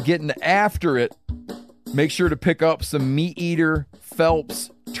planning on getting after it, make sure to pick up some Meat Eater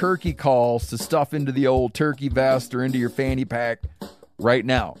Phelps turkey calls to stuff into the old turkey vest or into your fanny pack right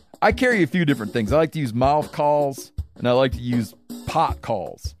now. I carry a few different things. I like to use mouth calls, and I like to use pot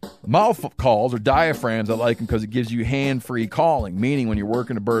calls. Mouth calls or diaphragms, I like them because it gives you hand-free calling, meaning when you're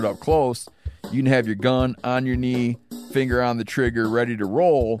working a bird up close, you can have your gun on your knee, finger on the trigger, ready to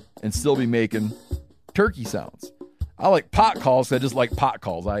roll, and still be making turkey sounds. I like pot calls because I just like pot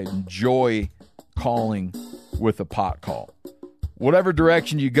calls. I enjoy calling with a pot call. Whatever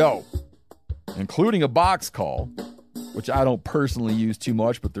direction you go, including a box call, which I don't personally use too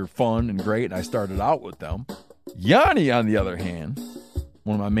much, but they're fun and great, and I started out with them. Yanni, on the other hand,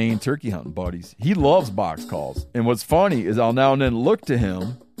 one of my main turkey hunting buddies, he loves box calls. And what's funny is I'll now and then look to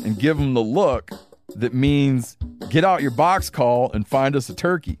him and give him the look that means get out your box call and find us a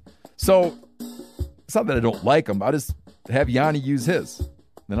turkey. So it's not that I don't like them. I just have Yanni use his.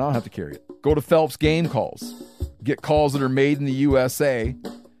 Then I don't have to carry it. Go to Phelps Game Calls. Get calls that are made in the USA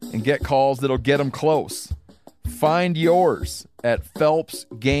and get calls that'll get them close. Find yours at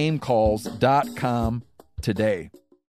phelpsgamecalls.com today.